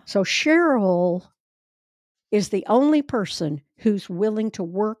 See? So Cheryl is the only person who's willing to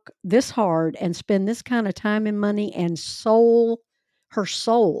work this hard and spend this kind of time and money and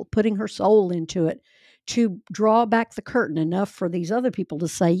putting her soul into it to draw back the curtain enough for these other people to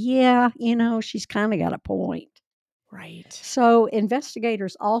say, yeah, she's kind of got a point. Right. So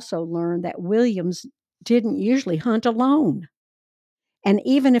investigators also learned that Williams didn't usually hunt alone. And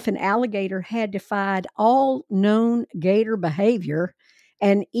even if an alligator had defied all known gator behavior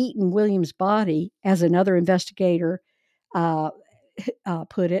and eaten Williams' body, as another investigator uh,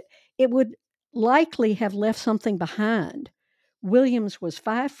 put it, it would likely have left something behind. Williams was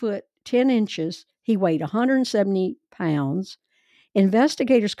 5 foot 10 inches. He weighed 170 pounds.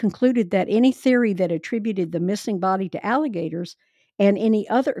 Investigators concluded that any theory that attributed the missing body to alligators and any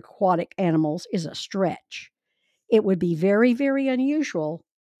other aquatic animals is a stretch. It would be very, very unusual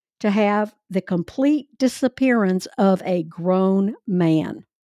to have the complete disappearance of a grown man.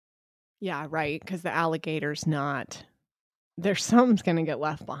 Yeah, right. Because the alligator's not there's some's gonna get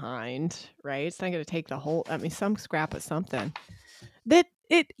left behind, right? It's not gonna take the whole I mean, some scrap of something.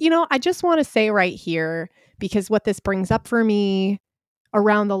 I just wanna say right here, because what this brings up for me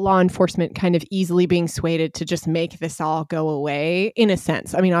around the law enforcement kind of easily being swayed to just make this all go away, in a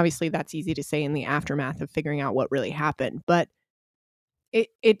sense. I mean, obviously, that's easy to say in the aftermath of figuring out what really happened, but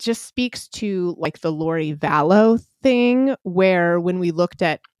it just speaks to, like, the Lori Vallow thing, where when we looked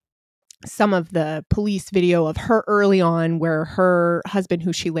at some of the police video of her early on, where her husband,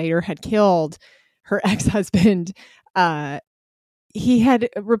 who she later had killed, her ex-husband, uh, he had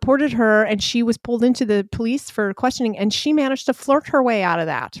reported her and she was pulled into the police for questioning, and she managed to flirt her way out of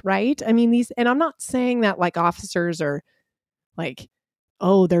that, right? I mean, and I'm not saying that like officers are like,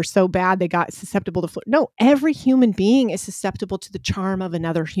 oh, they're so bad they got susceptible to flirt. No, every human being is susceptible to the charm of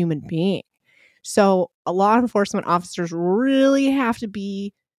another human being. So a law enforcement officers really have to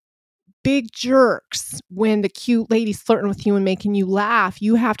be big jerks when the cute lady's flirting with you and making you laugh.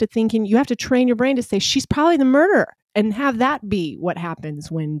 You have to you have to train your brain to say, she's probably the murderer, and have that be what happens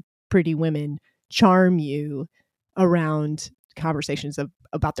when pretty women charm you around conversations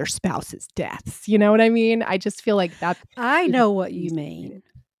about their spouse's deaths. You know what I mean? I just feel like that I is know what you easy. mean.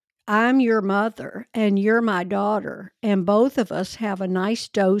 I'm your mother and you're my daughter, and both of us have a nice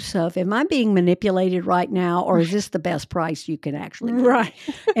dose of, am I being manipulated right now, or is this the best price you can actually give me? Right.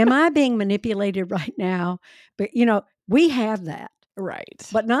 Am I being manipulated right now? But, we have that, Right.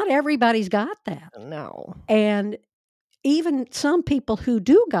 but not everybody's got that. No. And even some people who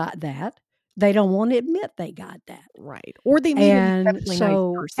do got that, they don't want to admit they got that. Right. Or they meet an And exceptionally nice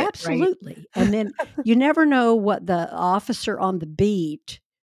so, person, right? absolutely. And then you never know what the officer on the beat,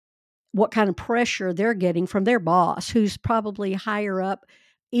 what kind of pressure they're getting from their boss, who's probably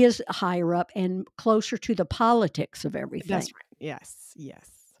is higher up and closer to the politics of That's everything. right. Yes. Yes.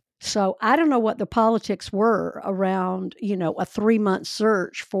 So I don't know what the politics were around, a 3-month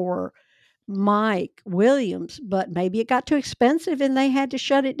search for Mike Williams, but maybe it got too expensive and they had to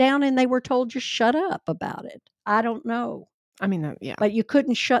shut it down and they were told just shut up about it. I don't know. I mean, yeah. But you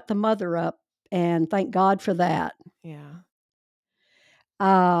couldn't shut the mother up, and thank God for that. Yeah.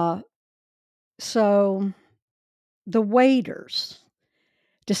 Uh, so the waiters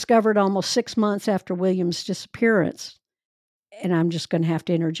discovered almost 6 months after William's disappearance, and I'm just going to have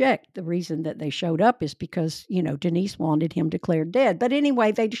to interject. The reason that they showed up is because, Denise wanted him declared dead. But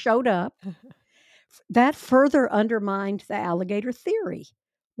anyway, they showed up. That further undermined the alligator theory.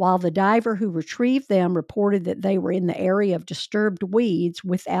 While the diver who retrieved them reported that they were in the area of disturbed weeds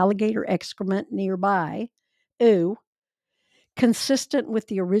with alligator excrement nearby, ooh, consistent with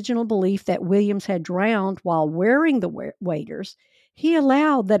the original belief that Williams had drowned while wearing the waders, he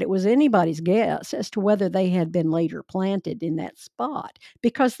allowed that it was anybody's guess as to whether they had been later planted in that spot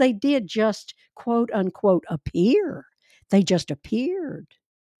because they did just quote unquote appear. They just appeared.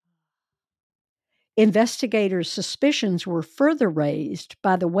 Investigators' suspicions were further raised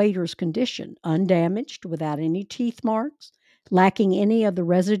by the waiter's condition, undamaged, without any teeth marks, lacking any of the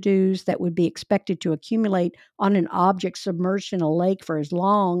residues that would be expected to accumulate on an object submerged in a lake for as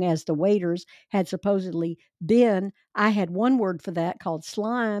long as the waiters had supposedly been. I had one word for that called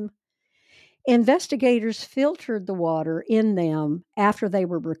slime. Investigators filtered the water in them after they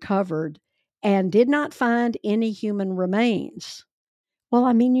were recovered and did not find any human remains. Well,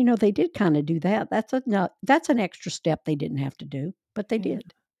 I mean, they did kinda do that. That's an extra step they didn't have to do, but they Yeah.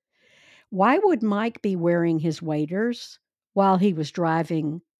 did. Why would Mike be wearing his waders while he was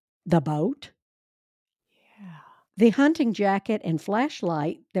driving the boat? Yeah. The hunting jacket and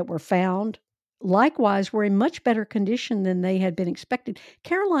flashlight that were found likewise were in much better condition than they had been expected.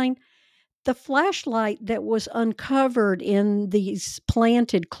 Caroline, the flashlight that was uncovered in these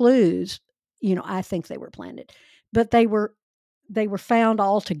planted clues, I think they were planted, but they were found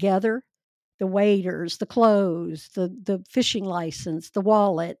all together. The waders, the clothes, the fishing license, the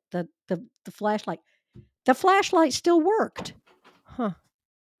wallet, the flashlight. The flashlight still worked. Huh.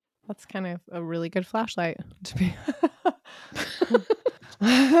 That's kind of a really good flashlight to be.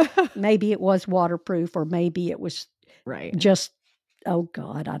 Maybe it was waterproof, or maybe it was Right. just, oh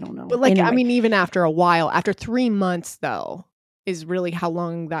God, I don't know. But, like, I Anyway, mean, even after a while, after 3 months, though, is really how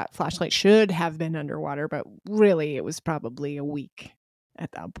long that flashlight should have been underwater, but really, it was probably a week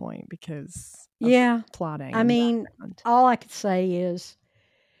at that point because of yeah. plotting I in the mean, background. all I could say is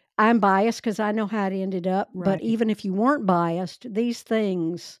I'm biased because I know how it ended up. But Right. even if you weren't biased, these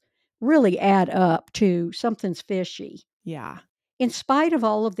things really add up to something's fishy. Yeah. In spite of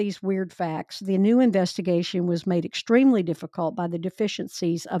all of these weird facts, the new investigation was made extremely difficult by the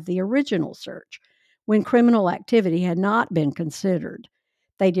deficiencies of the original search when criminal activity had not been considered.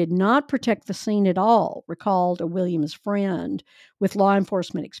 They did not protect the scene at all, recalled a Williams friend with law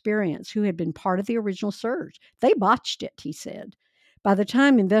enforcement experience who had been part of the original search. They botched it, he said. By the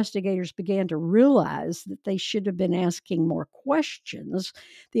time investigators began to realize that they should have been asking more questions,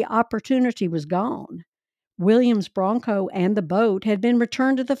 the opportunity was gone. Williams' Bronco and the boat had been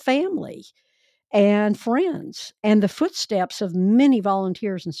returned to the family and friends, and the footsteps of many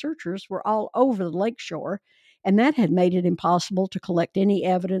volunteers and searchers were all over the lakeshore, and that had made it impossible to collect any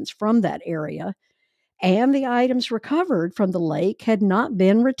evidence from that area. And the items recovered from the lake had not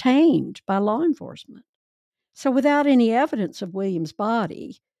been retained by law enforcement. So, without any evidence of Williams'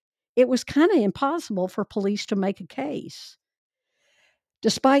 body, it was kind of impossible for police to make a case.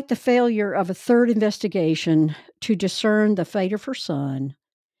 Despite the failure of a third investigation to discern the fate of her son,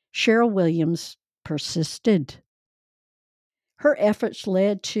 Cheryl Williams persisted. Her efforts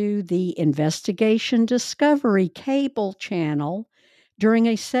led to the Investigation Discovery cable channel during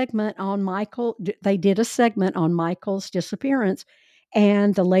a segment on Michael. They did a segment on Michael's disappearance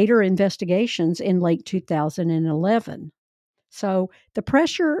and the later investigations in late 2011. So the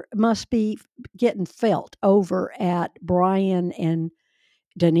pressure must be getting felt over at Brian and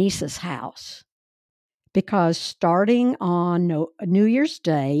Denise's house because starting on New Year's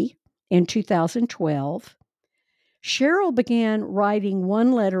Day in 2012, Cheryl began writing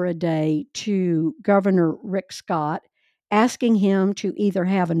one letter a day to Governor Rick Scott, asking him to either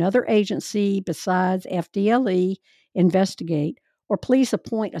have another agency besides FDLE investigate or please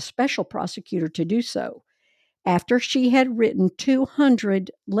appoint a special prosecutor to do so. After she had written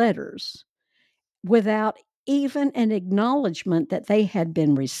 200 letters without even an acknowledgement that they had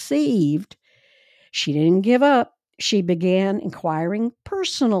been received, she didn't give up. She began inquiring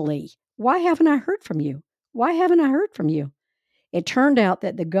personally. Why haven't I heard from you? Why haven't I heard from you? It turned out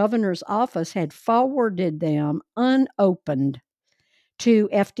that the governor's office had forwarded them unopened to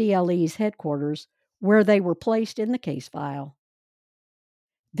FDLE's headquarters, where they were placed in the case file.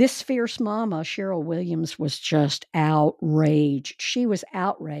 This fierce mama, Cheryl Williams, was just outraged. She was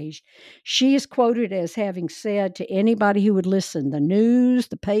outraged. She is quoted as having said to anybody who would listen, the news,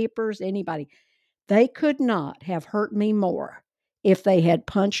 the papers, anybody, they could not have hurt me more if they had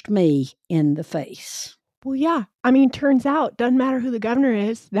punched me in the face. Well, yeah. I mean, turns out, doesn't matter who the governor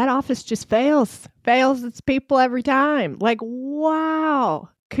is, that office just fails its people every time. Like, wow.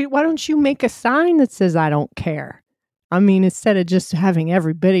 Why don't you make a sign that says, I don't care? I mean, instead of just having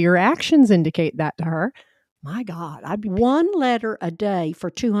every bit of your actions indicate that to her. My God, I'd be... One letter a day for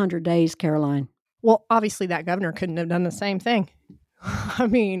 200 days, Caroline. Well, obviously that governor couldn't have done the same thing. I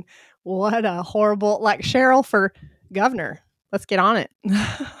mean, what a horrible, like Cheryl for governor. Let's get on it.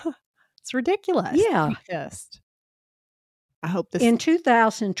 It's ridiculous. Yeah. I'm pissed. I hope this... In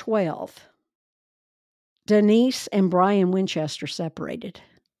 2012, Denise and Brian Winchester separated.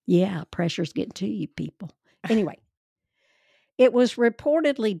 Yeah, pressure's getting to you people. Anyway, it was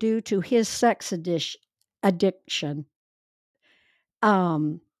reportedly due to his sex addiction.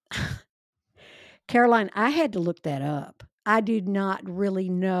 Caroline, I had to look that up. I did not really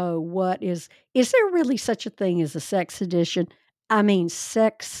know what is there really such a thing as a sex addiction? I mean,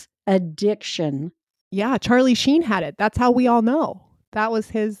 sex addiction. Yeah, Charlie Sheen had it. That's how we all know. That was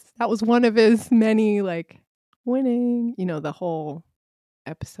one of his many, like, winning, the whole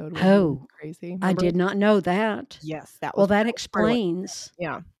episode was really crazy. Remember? I did not know that. Yes, that was... Well, that explains.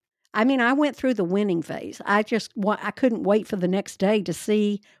 Yeah. I mean, I went through the winning phase. I couldn't wait for the next day to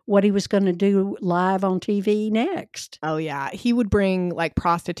see what he was going to do live on TV next. Oh yeah, he would bring like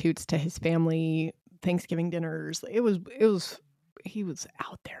prostitutes to his family Thanksgiving dinners. He was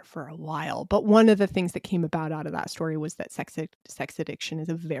out there for a while. But one of the things that came out of that story was that sex addiction is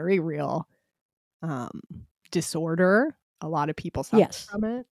a very real disorder. A lot of people suffer from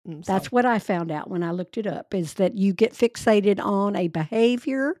it. That's what I found out when I looked it up, is that you get fixated on a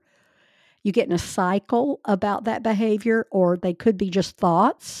behavior. You get in a cycle about that behavior, or they could be just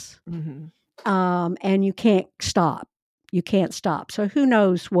thoughts, and you can't stop. You can't stop. So who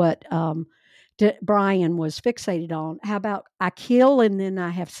knows what Brian was fixated on? How about I kill and then I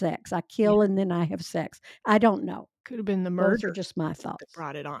have sex? I kill and then I have sex. I don't know. Could have been the murder. Those are just my thoughts. That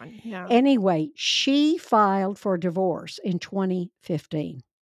brought it on. Yeah. Anyway, she filed for divorce in 2015.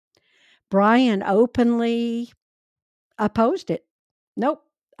 Brian openly opposed it. Nope.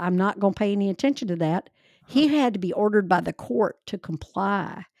 I'm not going to pay any attention to that. He had to be ordered by the court to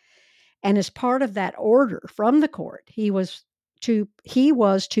comply. And as part of that order from the court, he was to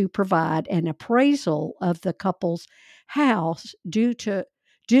provide an appraisal of the couple's house due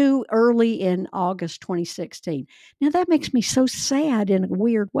early in August 2016. Now that makes me so sad in a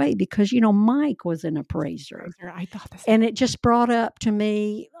weird way because Mike was an appraiser. I thought this, and it just brought up to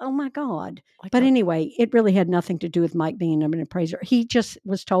me, oh my God. But anyway, it really had nothing to do with Mike being an appraiser. He just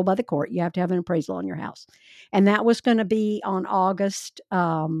was told by the court, you have to have an appraisal on your house. And that was going to be on August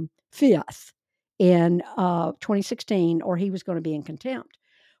 5th in 2016, or he was going to be in contempt.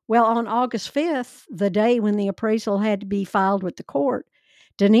 Well, on August 5th, the day when the appraisal had to be filed with the court,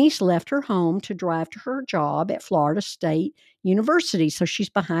 Denise left her home to drive to her job at Florida State University. So she's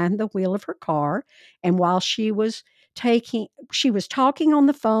behind the wheel of her car. And while she was talking on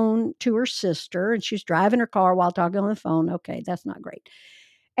the phone to her sister, and she was driving her car while talking on the phone. Okay, that's not great.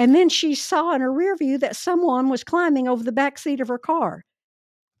 And then she saw in her rear view that someone was climbing over the back seat of her car.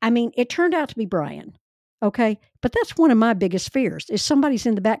 I mean, it turned out to be Brian. Okay. But that's one of my biggest fears is somebody's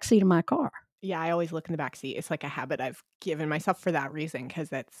in the back seat of my car. Yeah, I always look in the back seat. It's like a habit I've given myself for that reason, because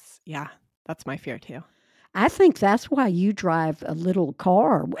that's my fear too. I think that's why you drive a little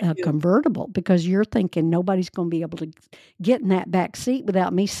car, a convertible, because you're thinking nobody's going to be able to get in that back seat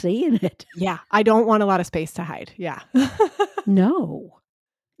without me seeing it. Yeah, I don't want a lot of space to hide. Yeah. No.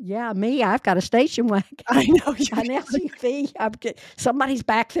 Yeah, me, I've got a station wagon, I know you an SUV. Somebody's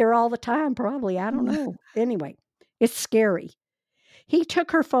back there all the time, probably. I don't do. know. Anyway, it's scary. He took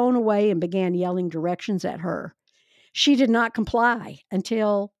her phone away and began yelling directions at her. She did not comply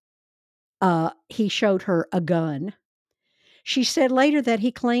until he showed her a gun. She said later that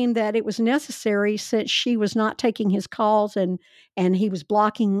he claimed that it was necessary since she was not taking his calls and he was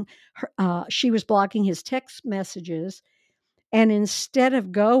blocking her, she was blocking his text messages. And instead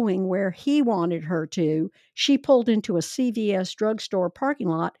of going where he wanted her to, she pulled into a CVS drugstore parking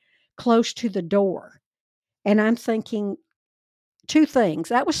lot close to the door. And I'm thinking two things.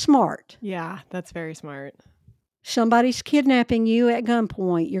 That was smart. Yeah, that's very smart. Somebody's kidnapping you at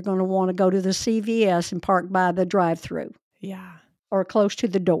gunpoint. You're going to want to go to the CVS and park by the drive-through Yeah. or close to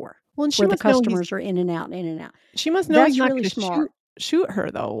the door Well, and where the customers are in and out, in and out. she must know he's That's not really gonna smart. shoot her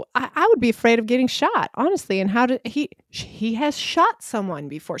though. I would be afraid of getting shot, honestly, and how did he has shot someone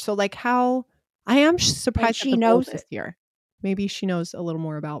before, so, like, how I am And surprised at she the knows boldness it. here. Maybe she knows a little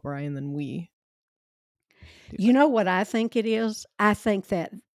more about Brian than we do. You know what I think it is? I think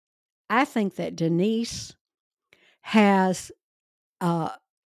that Denise has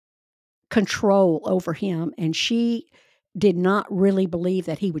control over him, and she did not really believe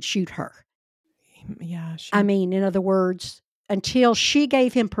that he would shoot her. Yeah, I she mean, in other words, until she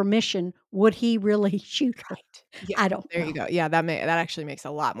gave him permission, would he really shoot her? right. Yeah, I don't there you know. go. Yeah, that actually makes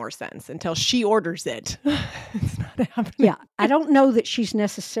a lot more sense until she orders it. It's not happening. Yeah, I don't know that she's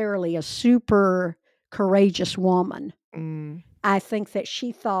necessarily a super courageous woman. Mm, I think that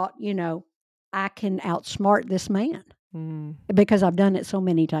she thought, I can outsmart this man mm. because I've done it so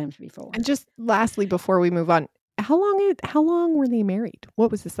many times before. And just lastly, before we move on, how long were they married? What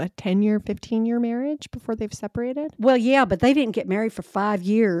was this, a 10-year, 15-year marriage before they've separated? Well, yeah, but they didn't get married for 5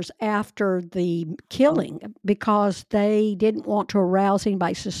 years after the Oh, killing because they didn't want to arouse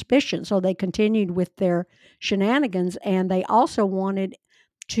anybody's suspicion, so they continued with their shenanigans, and they also wanted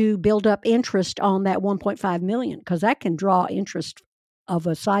to build up interest on that 1.5 million because that can draw interest of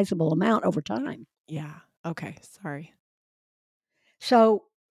a sizable amount over time. yeah. Okay, sorry. So,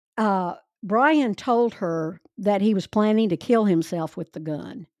 Brian told her that he was planning to kill himself with the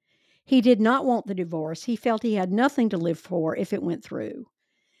gun. He did not want the divorce. He felt he had nothing to live for if it went through.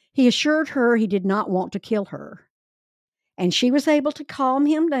 He assured her he did not want to kill her. And she was able to calm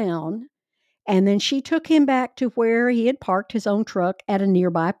him down. And then she took him back to where he had parked his own truck at a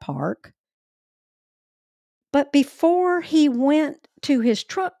nearby park. But before he went to his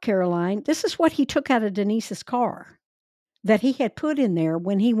truck, Caroline, this is what he took out of Denise's car that he had put in there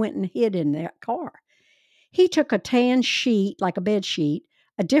when he went and hid in that car. He took a tan sheet, like a bed sheet,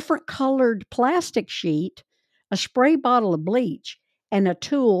 a different colored plastic sheet, a spray bottle of bleach, and a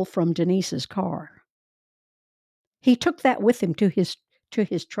tool from Denise's car. He took that with him to his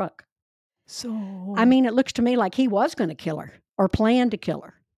truck. I So, mean, it looks to me like he was going to kill her or planned to kill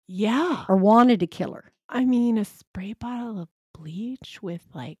her yeah. or wanted to kill her. I mean, a spray bottle of bleach with,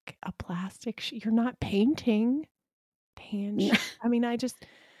 like, a plastic you're not painting tan sheet. I mean, that's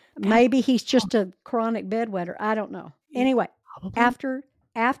Maybe he's wrong. just a chronic bedwetter. I don't know. Yeah, Anyway, probably. after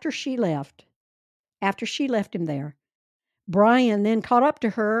after she left, after she left him there, Brian then caught up to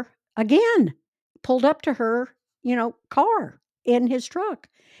her again, pulled up to her, car in his truck,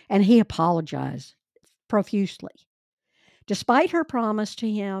 and he apologized profusely. Despite her promise to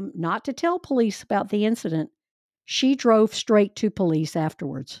him not to tell police about the incident, she drove straight to police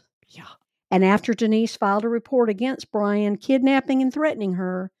afterwards. Yeah. And after Denise filed a report against Brian kidnapping and threatening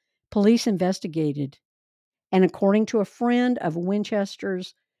her, police investigated. And according to a friend of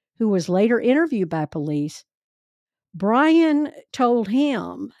Winchester's who was later interviewed by police, Brian told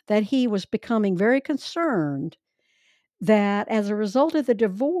him that he was becoming very concerned that as a result of the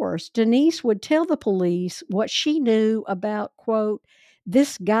divorce, Denise would tell the police what she knew about, quote,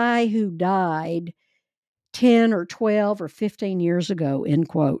 this guy who died 10 or 12 or 15 years ago, end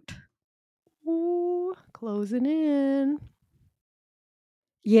quote. Ooh, closing in.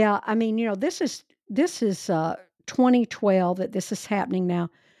 Yeah, I mean, this is 2012 that this is happening now.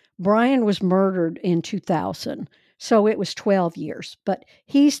 Brian was murdered in 2000, so it was 12 years. But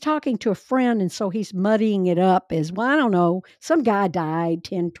he's talking to a friend, and so he's muddying it up as, well, I don't know, some guy died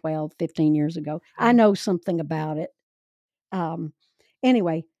 10, 12, 15 years ago. I Right. know something about it. Um,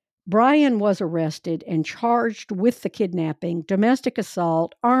 anyway, Brian was arrested and charged with the kidnapping, domestic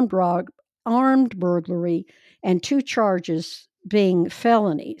assault, armed burglary, and 2 charges being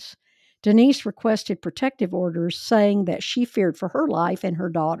felonies. Denise requested protective orders, saying that she feared for her life and her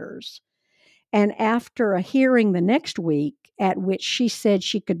daughters. And after a hearing the next week, at which she said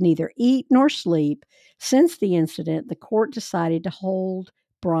she could neither eat nor sleep since the incident, the court decided to hold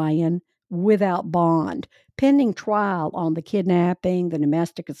Brian without bond, pending trial on the kidnapping, the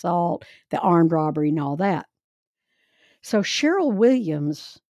domestic assault, the armed robbery, and all that. So Cheryl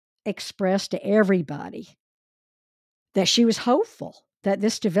Williams expressed to everybody that she was hopeful that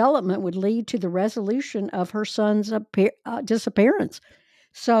this development would lead to the resolution of her son's disappearance.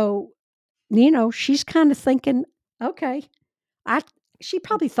 So, she's kind of thinking, okay, I she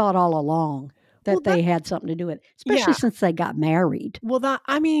probably thought all along Well, that they had something to do with it, especially yeah. since they got married, Well,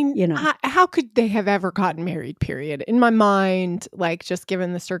 I mean, you know. how could they have ever gotten married, period? In my mind, like, just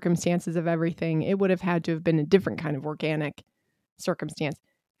given the circumstances of everything, it would have had to have been a different kind of organic circumstance.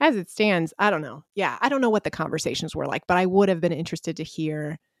 As it stands, I don't know. Yeah, I don't know what the conversations were like, but I would have been interested to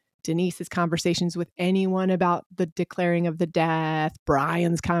hear Denise's conversations with anyone about the declaring of the death,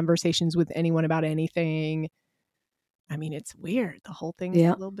 Brian's conversations with anyone about anything. I mean, it's weird. The whole thing's a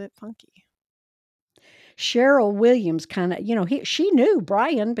Yeah. little bit funky. Cheryl Williams kind of, she knew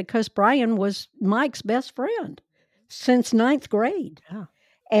Brian because Brian was Mike's best friend since ninth grade. Yeah.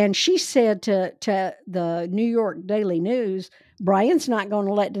 And she said to the New York Daily News, Brian's not going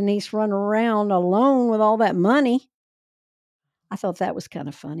to let Denise run around alone with all that money. I thought that was kind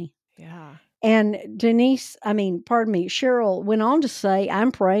of funny. Yeah. And Cheryl went on to say,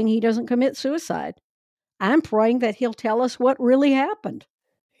 I'm praying he doesn't commit suicide. I'm praying that he'll tell us what really happened.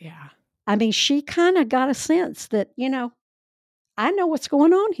 Yeah. She kind of got a sense that, I know what's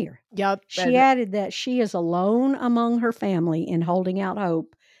going on here. Yep. She added that she is alone among her family in holding out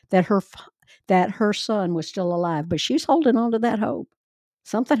hope that her son was still alive, but she's holding on to that hope.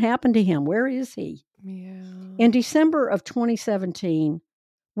 Something happened to him. Where is he? Yeah. In December of 2017,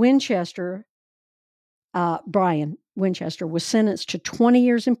 Brian Winchester was sentenced to 20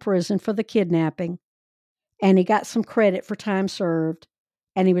 years in prison for the kidnapping, and he got some credit for time served,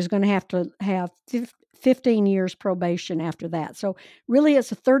 and he was going to have 15 years probation after that. So really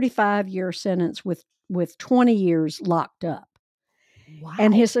it's a 35-year sentence with 20 years locked up. Wow.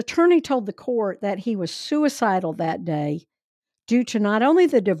 And his attorney told the court that he was suicidal that day due to not only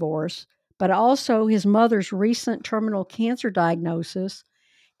the divorce, but also his mother's recent terminal cancer diagnosis,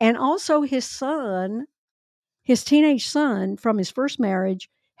 and also his teenage son from his first marriage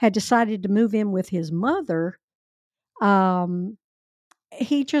had decided to move in with his mother.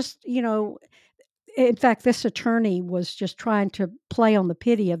 He just, in fact, this attorney was just trying to play on the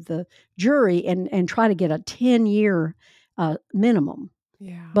pity of the jury and try to get a 10-year minimum.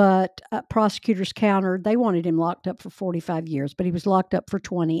 Yeah. But prosecutors countered. They wanted him locked up for 45 years, but he was locked up for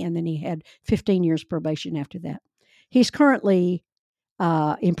 20, and then he had 15 years probation after that. He's currently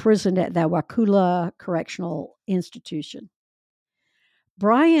imprisoned at the Wakula Correctional Institution.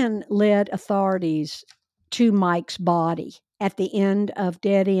 Brian led authorities to Mike's body at the end of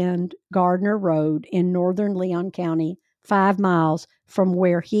Dead End Gardner Road in northern Leon County, 5 miles from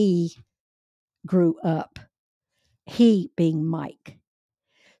where he grew up, he being Mike.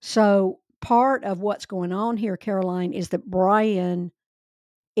 So part of what's going on here, Caroline, is that Brian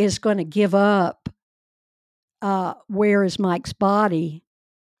is going to give up where is Mike's body,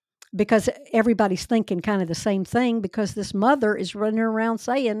 because everybody's thinking kind of the same thing, because this mother is running around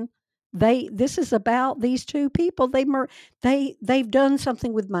saying this is about these two people. They've done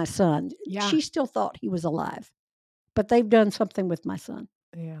something with my son. Yeah. She still thought he was alive, but they've done something with my son.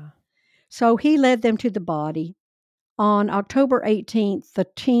 Yeah. So he led them to the body. On October 18th, the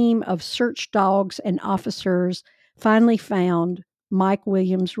team of search dogs and officers finally found Mike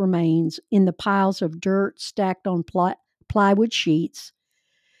Williams' remains in the piles of dirt stacked on plywood sheets.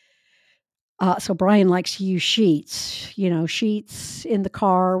 So Brian likes to use sheets, sheets in the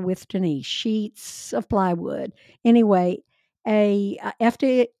car with Denise, sheets of plywood. Anyway, a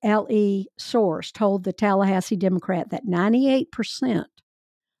FDLE source told the Tallahassee Democrat that 98%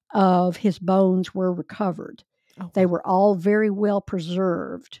 of his bones were recovered. Oh, They were all very well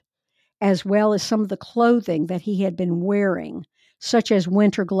preserved, as well as some of the clothing that he had been wearing, such as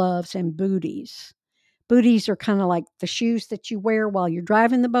winter gloves and booties. Booties are kind of like the shoes that you wear while you're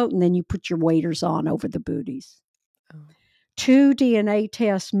driving the boat, and then you put your waders on over the booties. oh. 2 DNA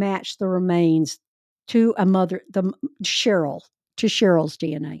tests matched the remains to Cheryl's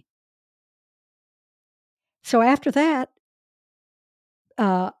DNA. So after that,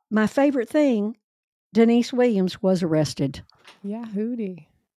 my favorite thing, Denise Williams was arrested. Yeah, hootie.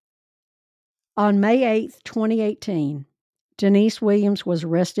 On May 8th, 2018, Denise Williams was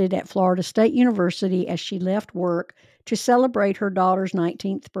arrested at Florida State University as she left work to celebrate her daughter's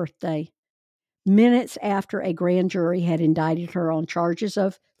 19th birthday, minutes after a grand jury had indicted her on charges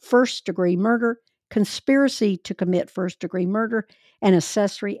of first-degree murder, conspiracy to commit first-degree murder, and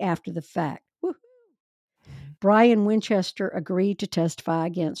accessory after the fact. Woo-hoo. Brian Winchester agreed to testify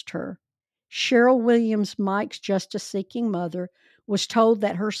against her. Cheryl Williams, Mike's justice seeking mother, was told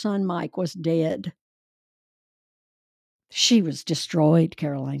that her son Mike was dead. She was destroyed,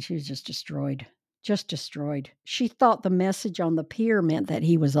 Caroline. She was just destroyed. Just destroyed. She thought the message on the pier meant that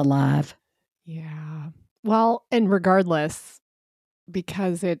he was alive. Yeah. Well, and regardless,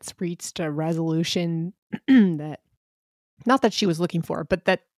 because it's reached a resolution that not that she was looking for, but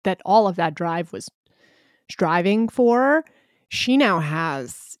that all of that drive was striving for, she now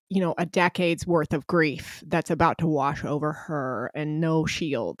has, a decade's worth of grief that's about to wash over her and no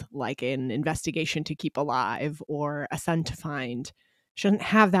shield, like an investigation to keep alive or a son to find. She doesn't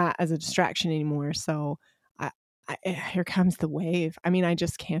have that as a distraction anymore. So here comes the wave. I mean, I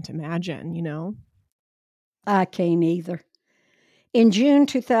just can't imagine. I can't either. In June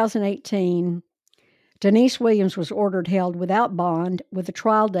 2018, Denise Williams was ordered held without bond with a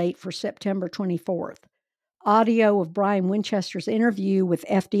trial date for September 24th. Audio of Brian Winchester's interview with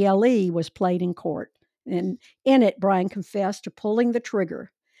FDLE was played in court. And in it, Brian confessed to pulling the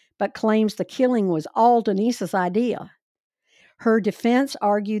trigger, but claims the killing was all Denise's idea. Her defense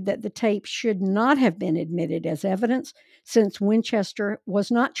argued that the tape should not have been admitted as evidence since Winchester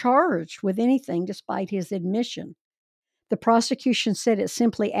was not charged with anything despite his admission. The prosecution said it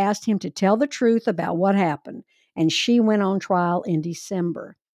simply asked him to tell the truth about what happened, and she went on trial in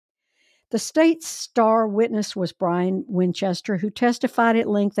December. The state's star witness was Brian Winchester, who testified at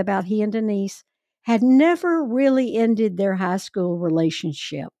length about he and Denise had never really ended their high school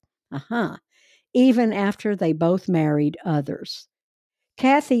relationship. Even after they both married others.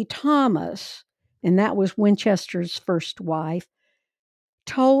 Kathy Thomas, and that was Winchester's first wife,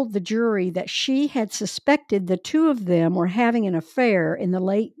 told the jury that she had suspected the two of them were having an affair in the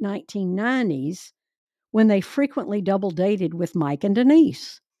late 1990s when they frequently double dated with Mike and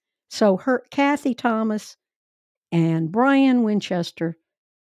Denise. So Kathy Thomas and Brian Winchester,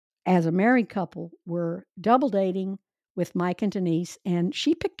 as a married couple, were double dating with Mike and Denise, and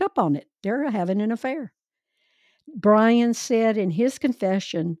she picked up on it. They're having an affair. Brian said in his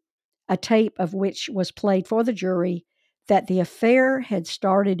confession, a tape of which was played for the jury, that the affair had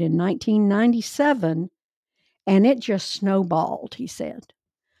started in 1997 and it just snowballed, he said.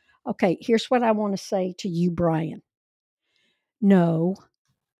 Okay, here's what I want to say to you, Brian. No,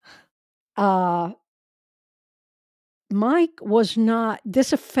 Mike was not,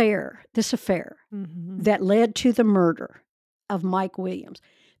 this affair that led to the murder of Mike Williams,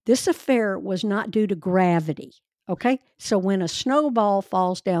 this affair was not due to gravity. Okay, so when a snowball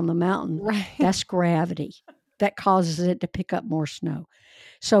falls down the mountain, Right. that's gravity that causes it to pick up more snow.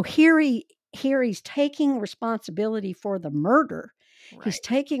 So here he's taking responsibility for the murder. Right. He's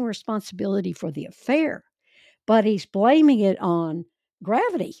taking responsibility for the affair, but he's blaming it on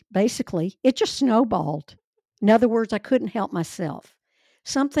gravity. Basically, it just snowballed. In other words, I couldn't help myself.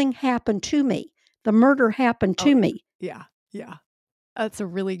 Something happened to me. The murder happened to me. Yeah. That's a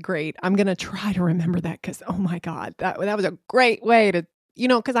really great. I'm going to try to remember that because, oh my God, that was a great way to,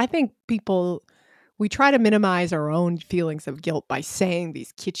 because I think we try to minimize our own feelings of guilt by saying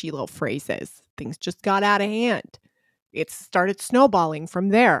these kitschy little phrases. Things just got out of hand. It started snowballing from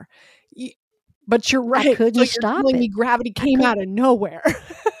there. But you're right. I couldn't stop telling it. me gravity came out of nowhere.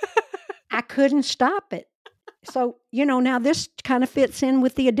 I couldn't stop it. So, now this kind of fits in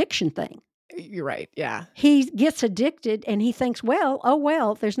with the addiction thing. You're right. Yeah. He gets addicted and he thinks,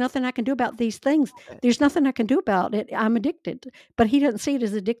 there's nothing I can do about these things. There's nothing I can do about it. I'm addicted. But he doesn't see it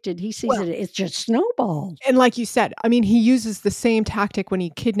as addicted. He sees it's just snowballed. And like you said, I mean, he uses the same tactic when he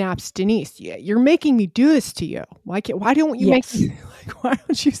kidnaps Denise. Yeah, you're making me do this to you. Why don't you make me,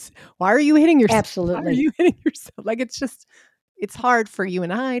 why are you hitting yourself? Absolutely. Why are you hitting yourself? Like, it's hard for you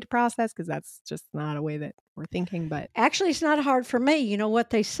and I to process because that's just not a way that we're thinking. But actually, it's not hard for me. You know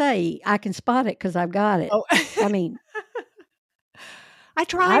what they say? I can spot it because I've got it. Oh. I mean, I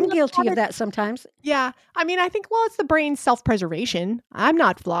try. I'm guilty of that sometimes. Yeah. I mean, I think, it's the brain's self-preservation. I'm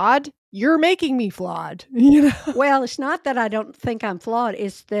not flawed. You're making me flawed. Well, it's not that I don't think I'm flawed.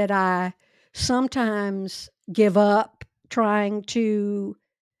 It's that I sometimes give up trying to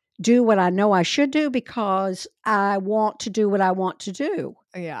do what I know I should do because I want to do what I want to do.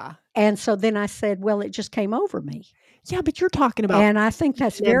 Yeah. And so then I said, it just came over me. Yeah, but you're talking about, and I think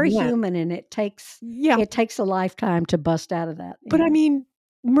that's very human, and it takes a lifetime to bust out of that. But I mean,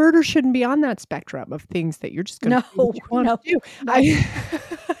 murder shouldn't be on that spectrum of things that you're just going to do what you want to do. No.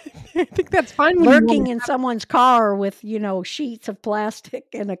 I think that's fine. Lurking in someone's car with, sheets of plastic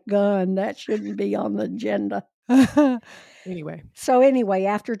and a gun, that shouldn't be on the agenda. Anyway. So anyway,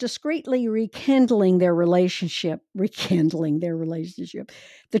 after discreetly rekindling their relationship, the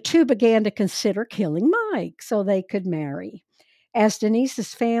two began to consider killing Mike so they could marry. As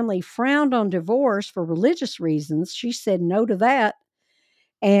Denise's family frowned on divorce for religious reasons, she said no to that.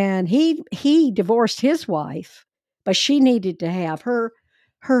 And he divorced his wife, but she needed to have her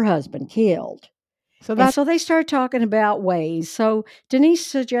husband killed. So And that's so they started talking about ways. So Denise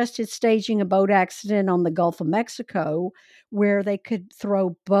suggested staging a boat accident on the Gulf of Mexico where they could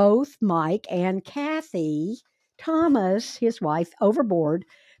throw both Mike and Kathy Thomas, his wife, overboard.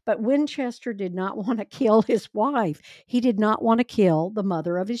 But Winchester did not want to kill his wife. He did not want to kill the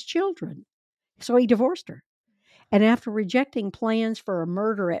mother of his children. So he divorced her. And after rejecting plans for a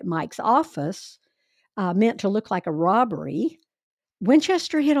murder at Mike's office, meant to look like a robbery,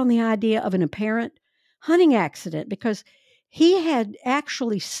 Winchester hit on the idea of an apparent hunting accident because he had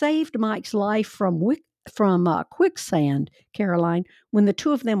actually saved Mike's life from quicksand, Caroline, when the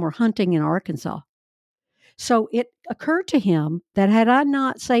two of them were hunting in Arkansas. So it occurred to him that had I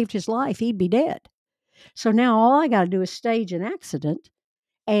not saved his life, he'd be dead. So now all I got to do is stage an accident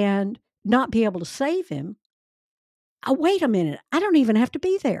and not be able to save him. Oh, wait a minute. I don't even have to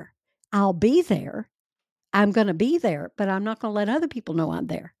be there. I'll be there. I'm going to be there, but I'm not going to let other people know I'm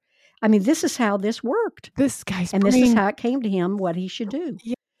there. I mean, this is how this worked. this guy's And this is brain. how it came to him what he should do.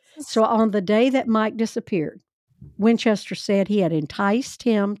 Yeah, So on the day that Mike disappeared, Winchester said he had enticed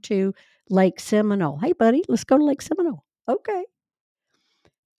him to Lake Seminole. Hey, buddy, let's go to Lake Seminole. Okay.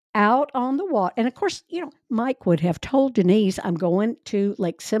 Out on the water. And of course, Mike would have told Denise, I'm going to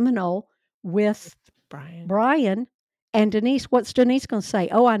Lake Seminole with Brian. Brian. And Denise, what's Denise going to say?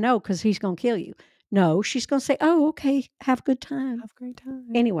 Oh, I know, because he's going to kill you. No, she's going to say, oh, okay, have a good time. Have a great time.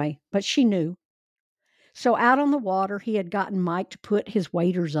 Anyway, but she knew. So out on the water, he had gotten Mike to put his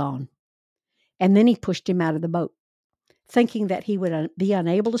waders on. And then he pushed him out of the boat, thinking that he would be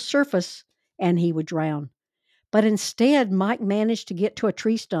unable to surface and he would drown. But instead, Mike managed to get to a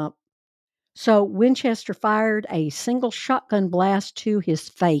tree stump. So Winchester fired a single shotgun blast to his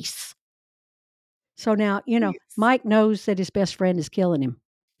face. So now, Jeez. Mike knows that his best friend is killing him.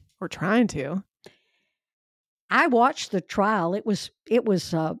 We're trying to. I watched the trial. It was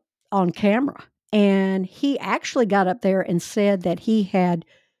on camera, and he actually got up there and said that he had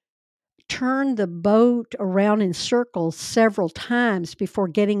turned the boat around in circles several times before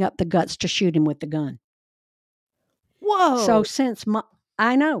getting up the guts to shoot him with the gun. Whoa. So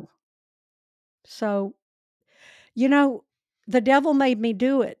I know. So, the devil made me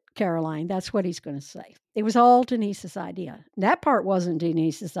do it, Caroline. That's what he's going to say. It was all Denise's idea. That part wasn't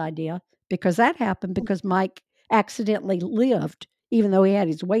Denise's idea because that happened because Mike accidentally lived, even though he had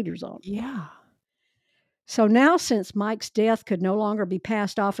his waders on. Yeah. So now, since Mike's death could no longer be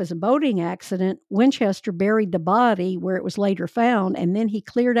passed off as a boating accident, Winchester buried the body where it was later found, and then he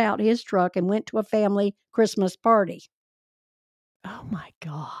cleared out his truck and went to a family Christmas party. Oh my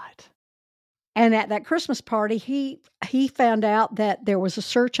God. And at that Christmas party, he found out that there was a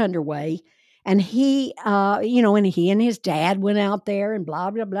search underway, and he and his dad went out there and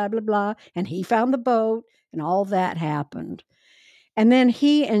blah blah blah blah blah, and he found the boat, and all that happened. And then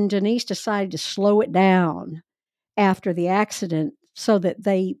he and Denise decided to slow it down after the accident so that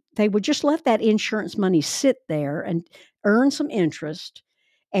they would just let that insurance money sit there and earn some interest,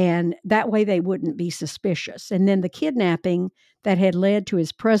 and that way they wouldn't be suspicious. And then the kidnapping that had led to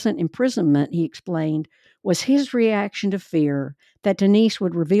his present imprisonment, he explained, was his reaction to fear that Denise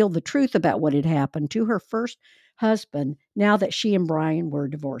would reveal the truth about what had happened to her first husband now that she and Brian were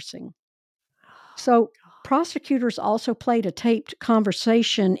divorcing. So prosecutors also played a taped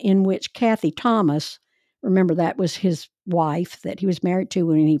conversation in which Kathy Thomas, remember that was his wife that he was married to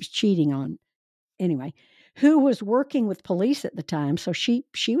when he was cheating on, anyway, who was working with police at the time, so she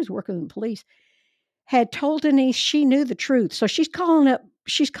was working with police, had told Denise she knew the truth. So she's calling up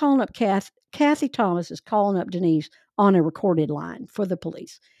Kathy Thomas is calling up Denise on a recorded line for the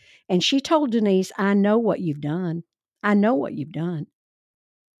police. And she told Denise, I know what you've done. I know what you've done.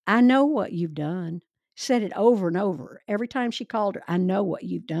 I know what you've done. Said it over and over. Every time she called her, I know what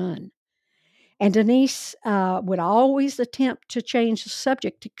you've done. And Denise would always attempt to change the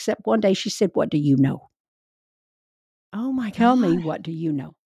subject, except one day she said, what do you know? Oh my God. Tell me, what do you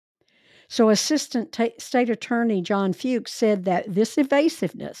know? So Assistant State Attorney John Fuchs said that this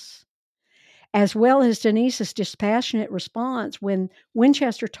evasiveness, as well as Denise's dispassionate response when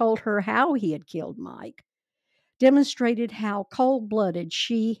Winchester told her how he had killed Mike, demonstrated how cold-blooded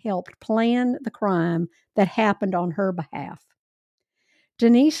she helped plan the crime that happened on her behalf.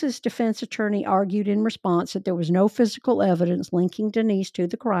 Denise's defense attorney argued in response that there was no physical evidence linking Denise to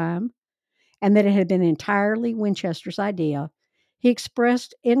the crime, and that it had been entirely Winchester's idea. He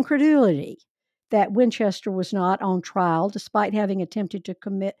expressed incredulity that Winchester was not on trial despite having admitted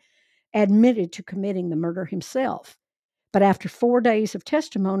to committing the murder himself. But after 4 days of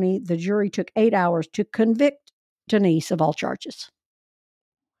testimony, the jury took 8 hours to convict Denise of all charges.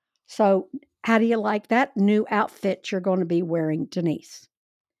 So, how do you like that new outfit you're going to be wearing, Denise?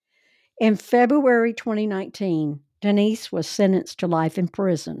 In February 2019, Denise was sentenced to life in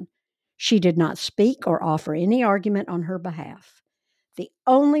prison. She did not speak or offer any argument on her behalf. The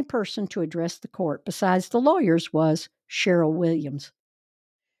only person to address the court besides the lawyers was Cheryl Williams,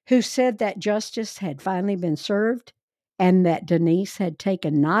 who said that justice had finally been served and that Denise had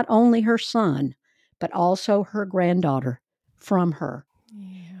taken not only her son, but also her granddaughter from her.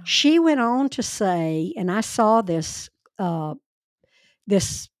 Yeah. She went on to say, and I saw this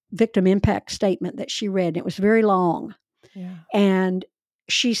victim impact statement that she read, and it was very long. Yeah. And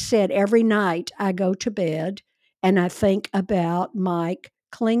she said, every night I go to bed and I think about Mike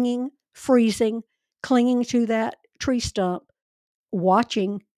freezing, clinging to that tree stump,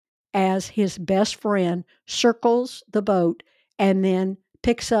 watching as his best friend circles the boat and then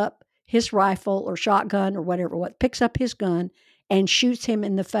picks up his rifle or shotgun or whatever, picks up his gun and shoots him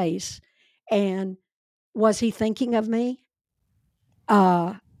in the face. And was he thinking of me?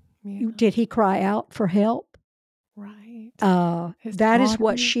 Yeah. Did he cry out for help? Right. His That is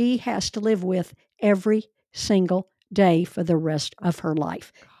what daughter. she has to live with every single day for the rest of her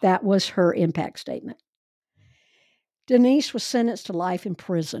life. That was her impact statement. Denise was sentenced to life in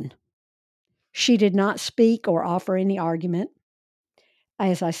prison. She did not speak or offer any argument,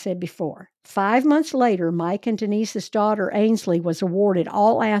 as I said before. 5 months later, Mike and Denise's daughter, Ainsley, was awarded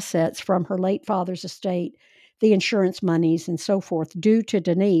all assets from her late father's estate, the insurance monies, and so forth, due to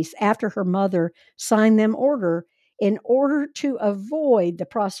Denise after her mother signed them in order to avoid the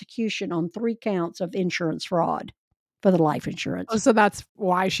prosecution on 3 counts of insurance fraud for the life insurance. Oh, so that's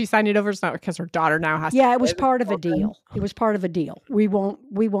why she signed it over. It's not because her daughter now has to Yeah, it pay was the part of a children? deal. It was part of a deal. We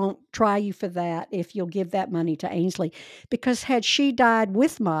won't try you for that if you'll give that money to Ainsley. Because had she died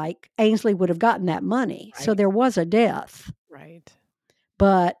with Mike, Ainsley would have gotten that money. So Right. there was a death. Right.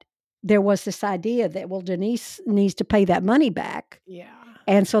 But there was this idea that, well, Denise needs to pay that money back. Yeah.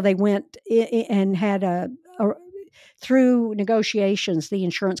 And so they went and had through negotiations, the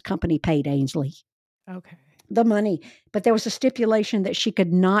insurance company paid Ainsley Okay. the money, but there was a stipulation that she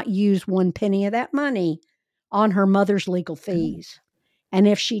could not use 1 penny of that money on her mother's legal fees. And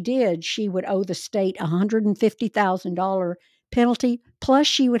if she did, she would owe the state a $150,000 penalty, plus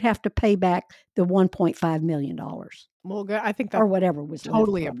she would have to pay back the $1.5 million Well, good. I think or that's whatever was left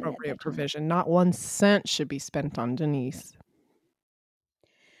totally from it at appropriate that time. provision. Not 1 cent should be spent on Denise.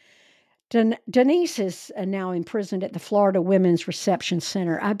 Denise is now imprisoned at the Florida Women's Reception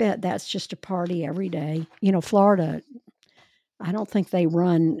Center. I bet that's just a party every day. You know, Florida, I don't think they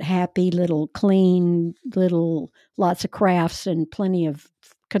run happy little clean little lots of crafts and plenty of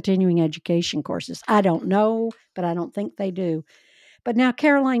continuing education courses. I don't know, but I don't think they do. But now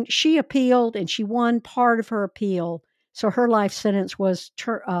Caroline, she appealed and she won part of her appeal, so her life sentence was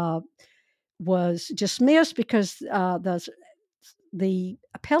dismissed because the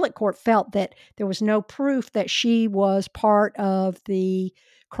appellate court felt that there was no proof that she was part of the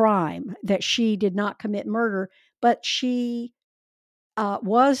crime, that she did not commit murder, but she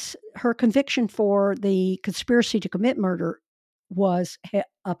was her conviction for the conspiracy to commit murder was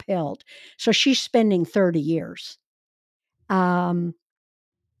upheld. So she's spending 30 years.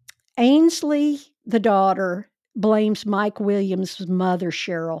 Ainsley, the daughter, blames Mike Williams' mother,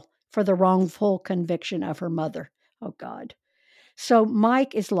 Cheryl, for the wrongful conviction of her mother. Oh, God. So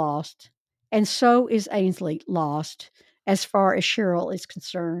Mike is lost, and so is Ainsley lost as far as Cheryl is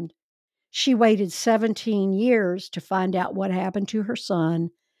concerned. She waited 17 years to find out what happened to her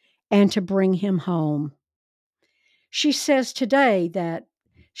son and to bring him home. She says today that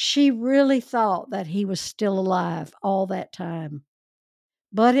she really thought that he was still alive all that time.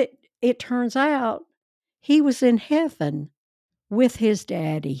 But it turns out he was in heaven with his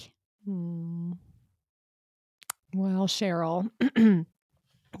daddy. Hmm. Well, Cheryl,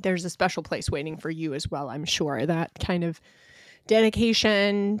 there's a special place waiting for you as well, I'm sure. That kind of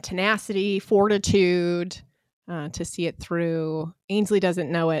dedication, tenacity, fortitude to see it through. Ainsley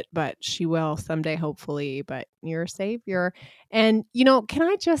doesn't know it, but she will someday, hopefully. But you're a savior. And, can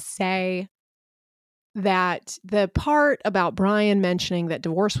I just say that the part about Brian mentioning that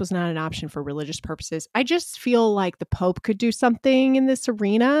divorce was not an option for religious purposes, I just feel like the Pope could do something in this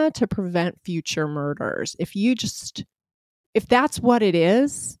arena to prevent future murders. If that's what it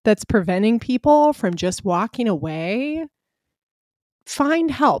is that's preventing people from just walking away,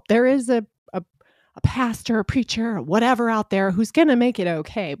 find help. There is a a pastor, a preacher, or whatever out there who's going to make it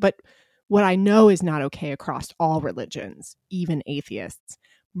okay. But what I know is not okay across all religions, even atheists,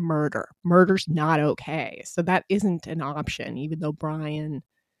 murder. Murder's not okay. So that isn't an option, even though Brian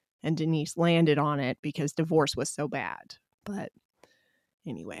and Denise landed on it because divorce was so bad. But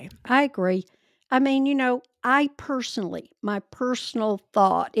anyway, I agree. I mean, my personal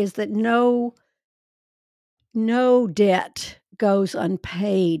thought is that no debt goes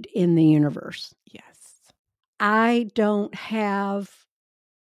unpaid in the universe. yes. I don't have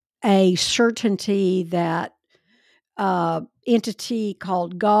a certainty that entity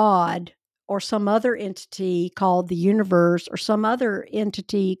called God or some other entity called the universe or some other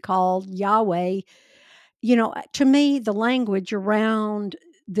entity called Yahweh. To me, the language around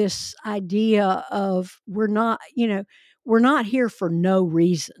this idea of we're not here for no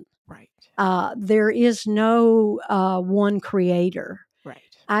reason. Right. There is no one creator. Right.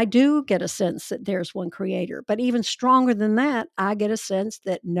 I do get a sense that there's one creator, but even stronger than that, I get a sense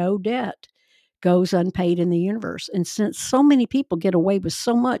that no debt goes unpaid in the universe. And since so many people get away with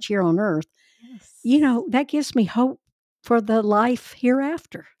so much here on earth, Yes. that gives me hope for the life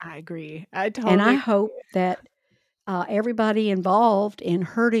hereafter. I agree. I And totally I agree. hope that everybody involved in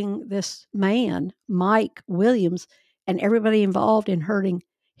hurting this man, Mike Williams, and everybody involved in hurting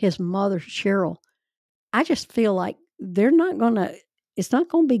his mother, Cheryl, I just feel like it's not going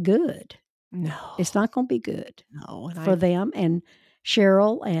to be good. It's No. not going to be good No. And for them. And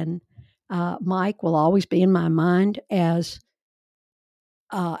Cheryl and Mike will always be in my mind as,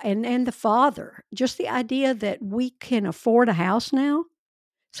 and the father, just the idea that we can afford a house now.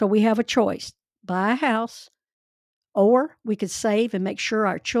 So we have a choice: buy a house, or we could save and make sure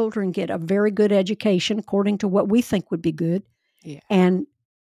our children get a very good education according to what we think would be good. yeah. And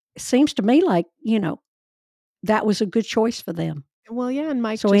it seems to me like, that was a good choice for them. Well, yeah,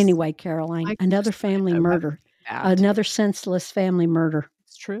 and So anyway, Caroline, Mike was another just trying family to murder, replicate that too. another senseless family murder.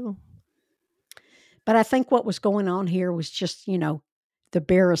 It's true. But I think what was going on here was just, the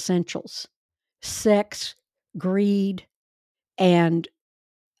bare essentials: sex, greed, and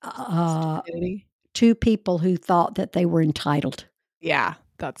uh, Stupidity. two people who thought that they were entitled, Yeah,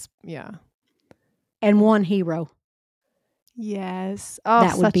 that's yeah. and one hero. Yes. Oh,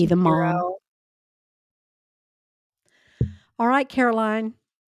 That would such be a the mom. hero. All right, Caroline.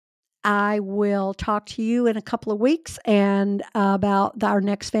 I will talk to you in a couple of weeks and about our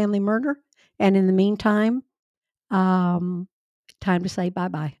next family murder. And in the meantime, um, time to say bye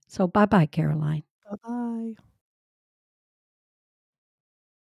bye. So bye bye, Caroline. Bye-bye.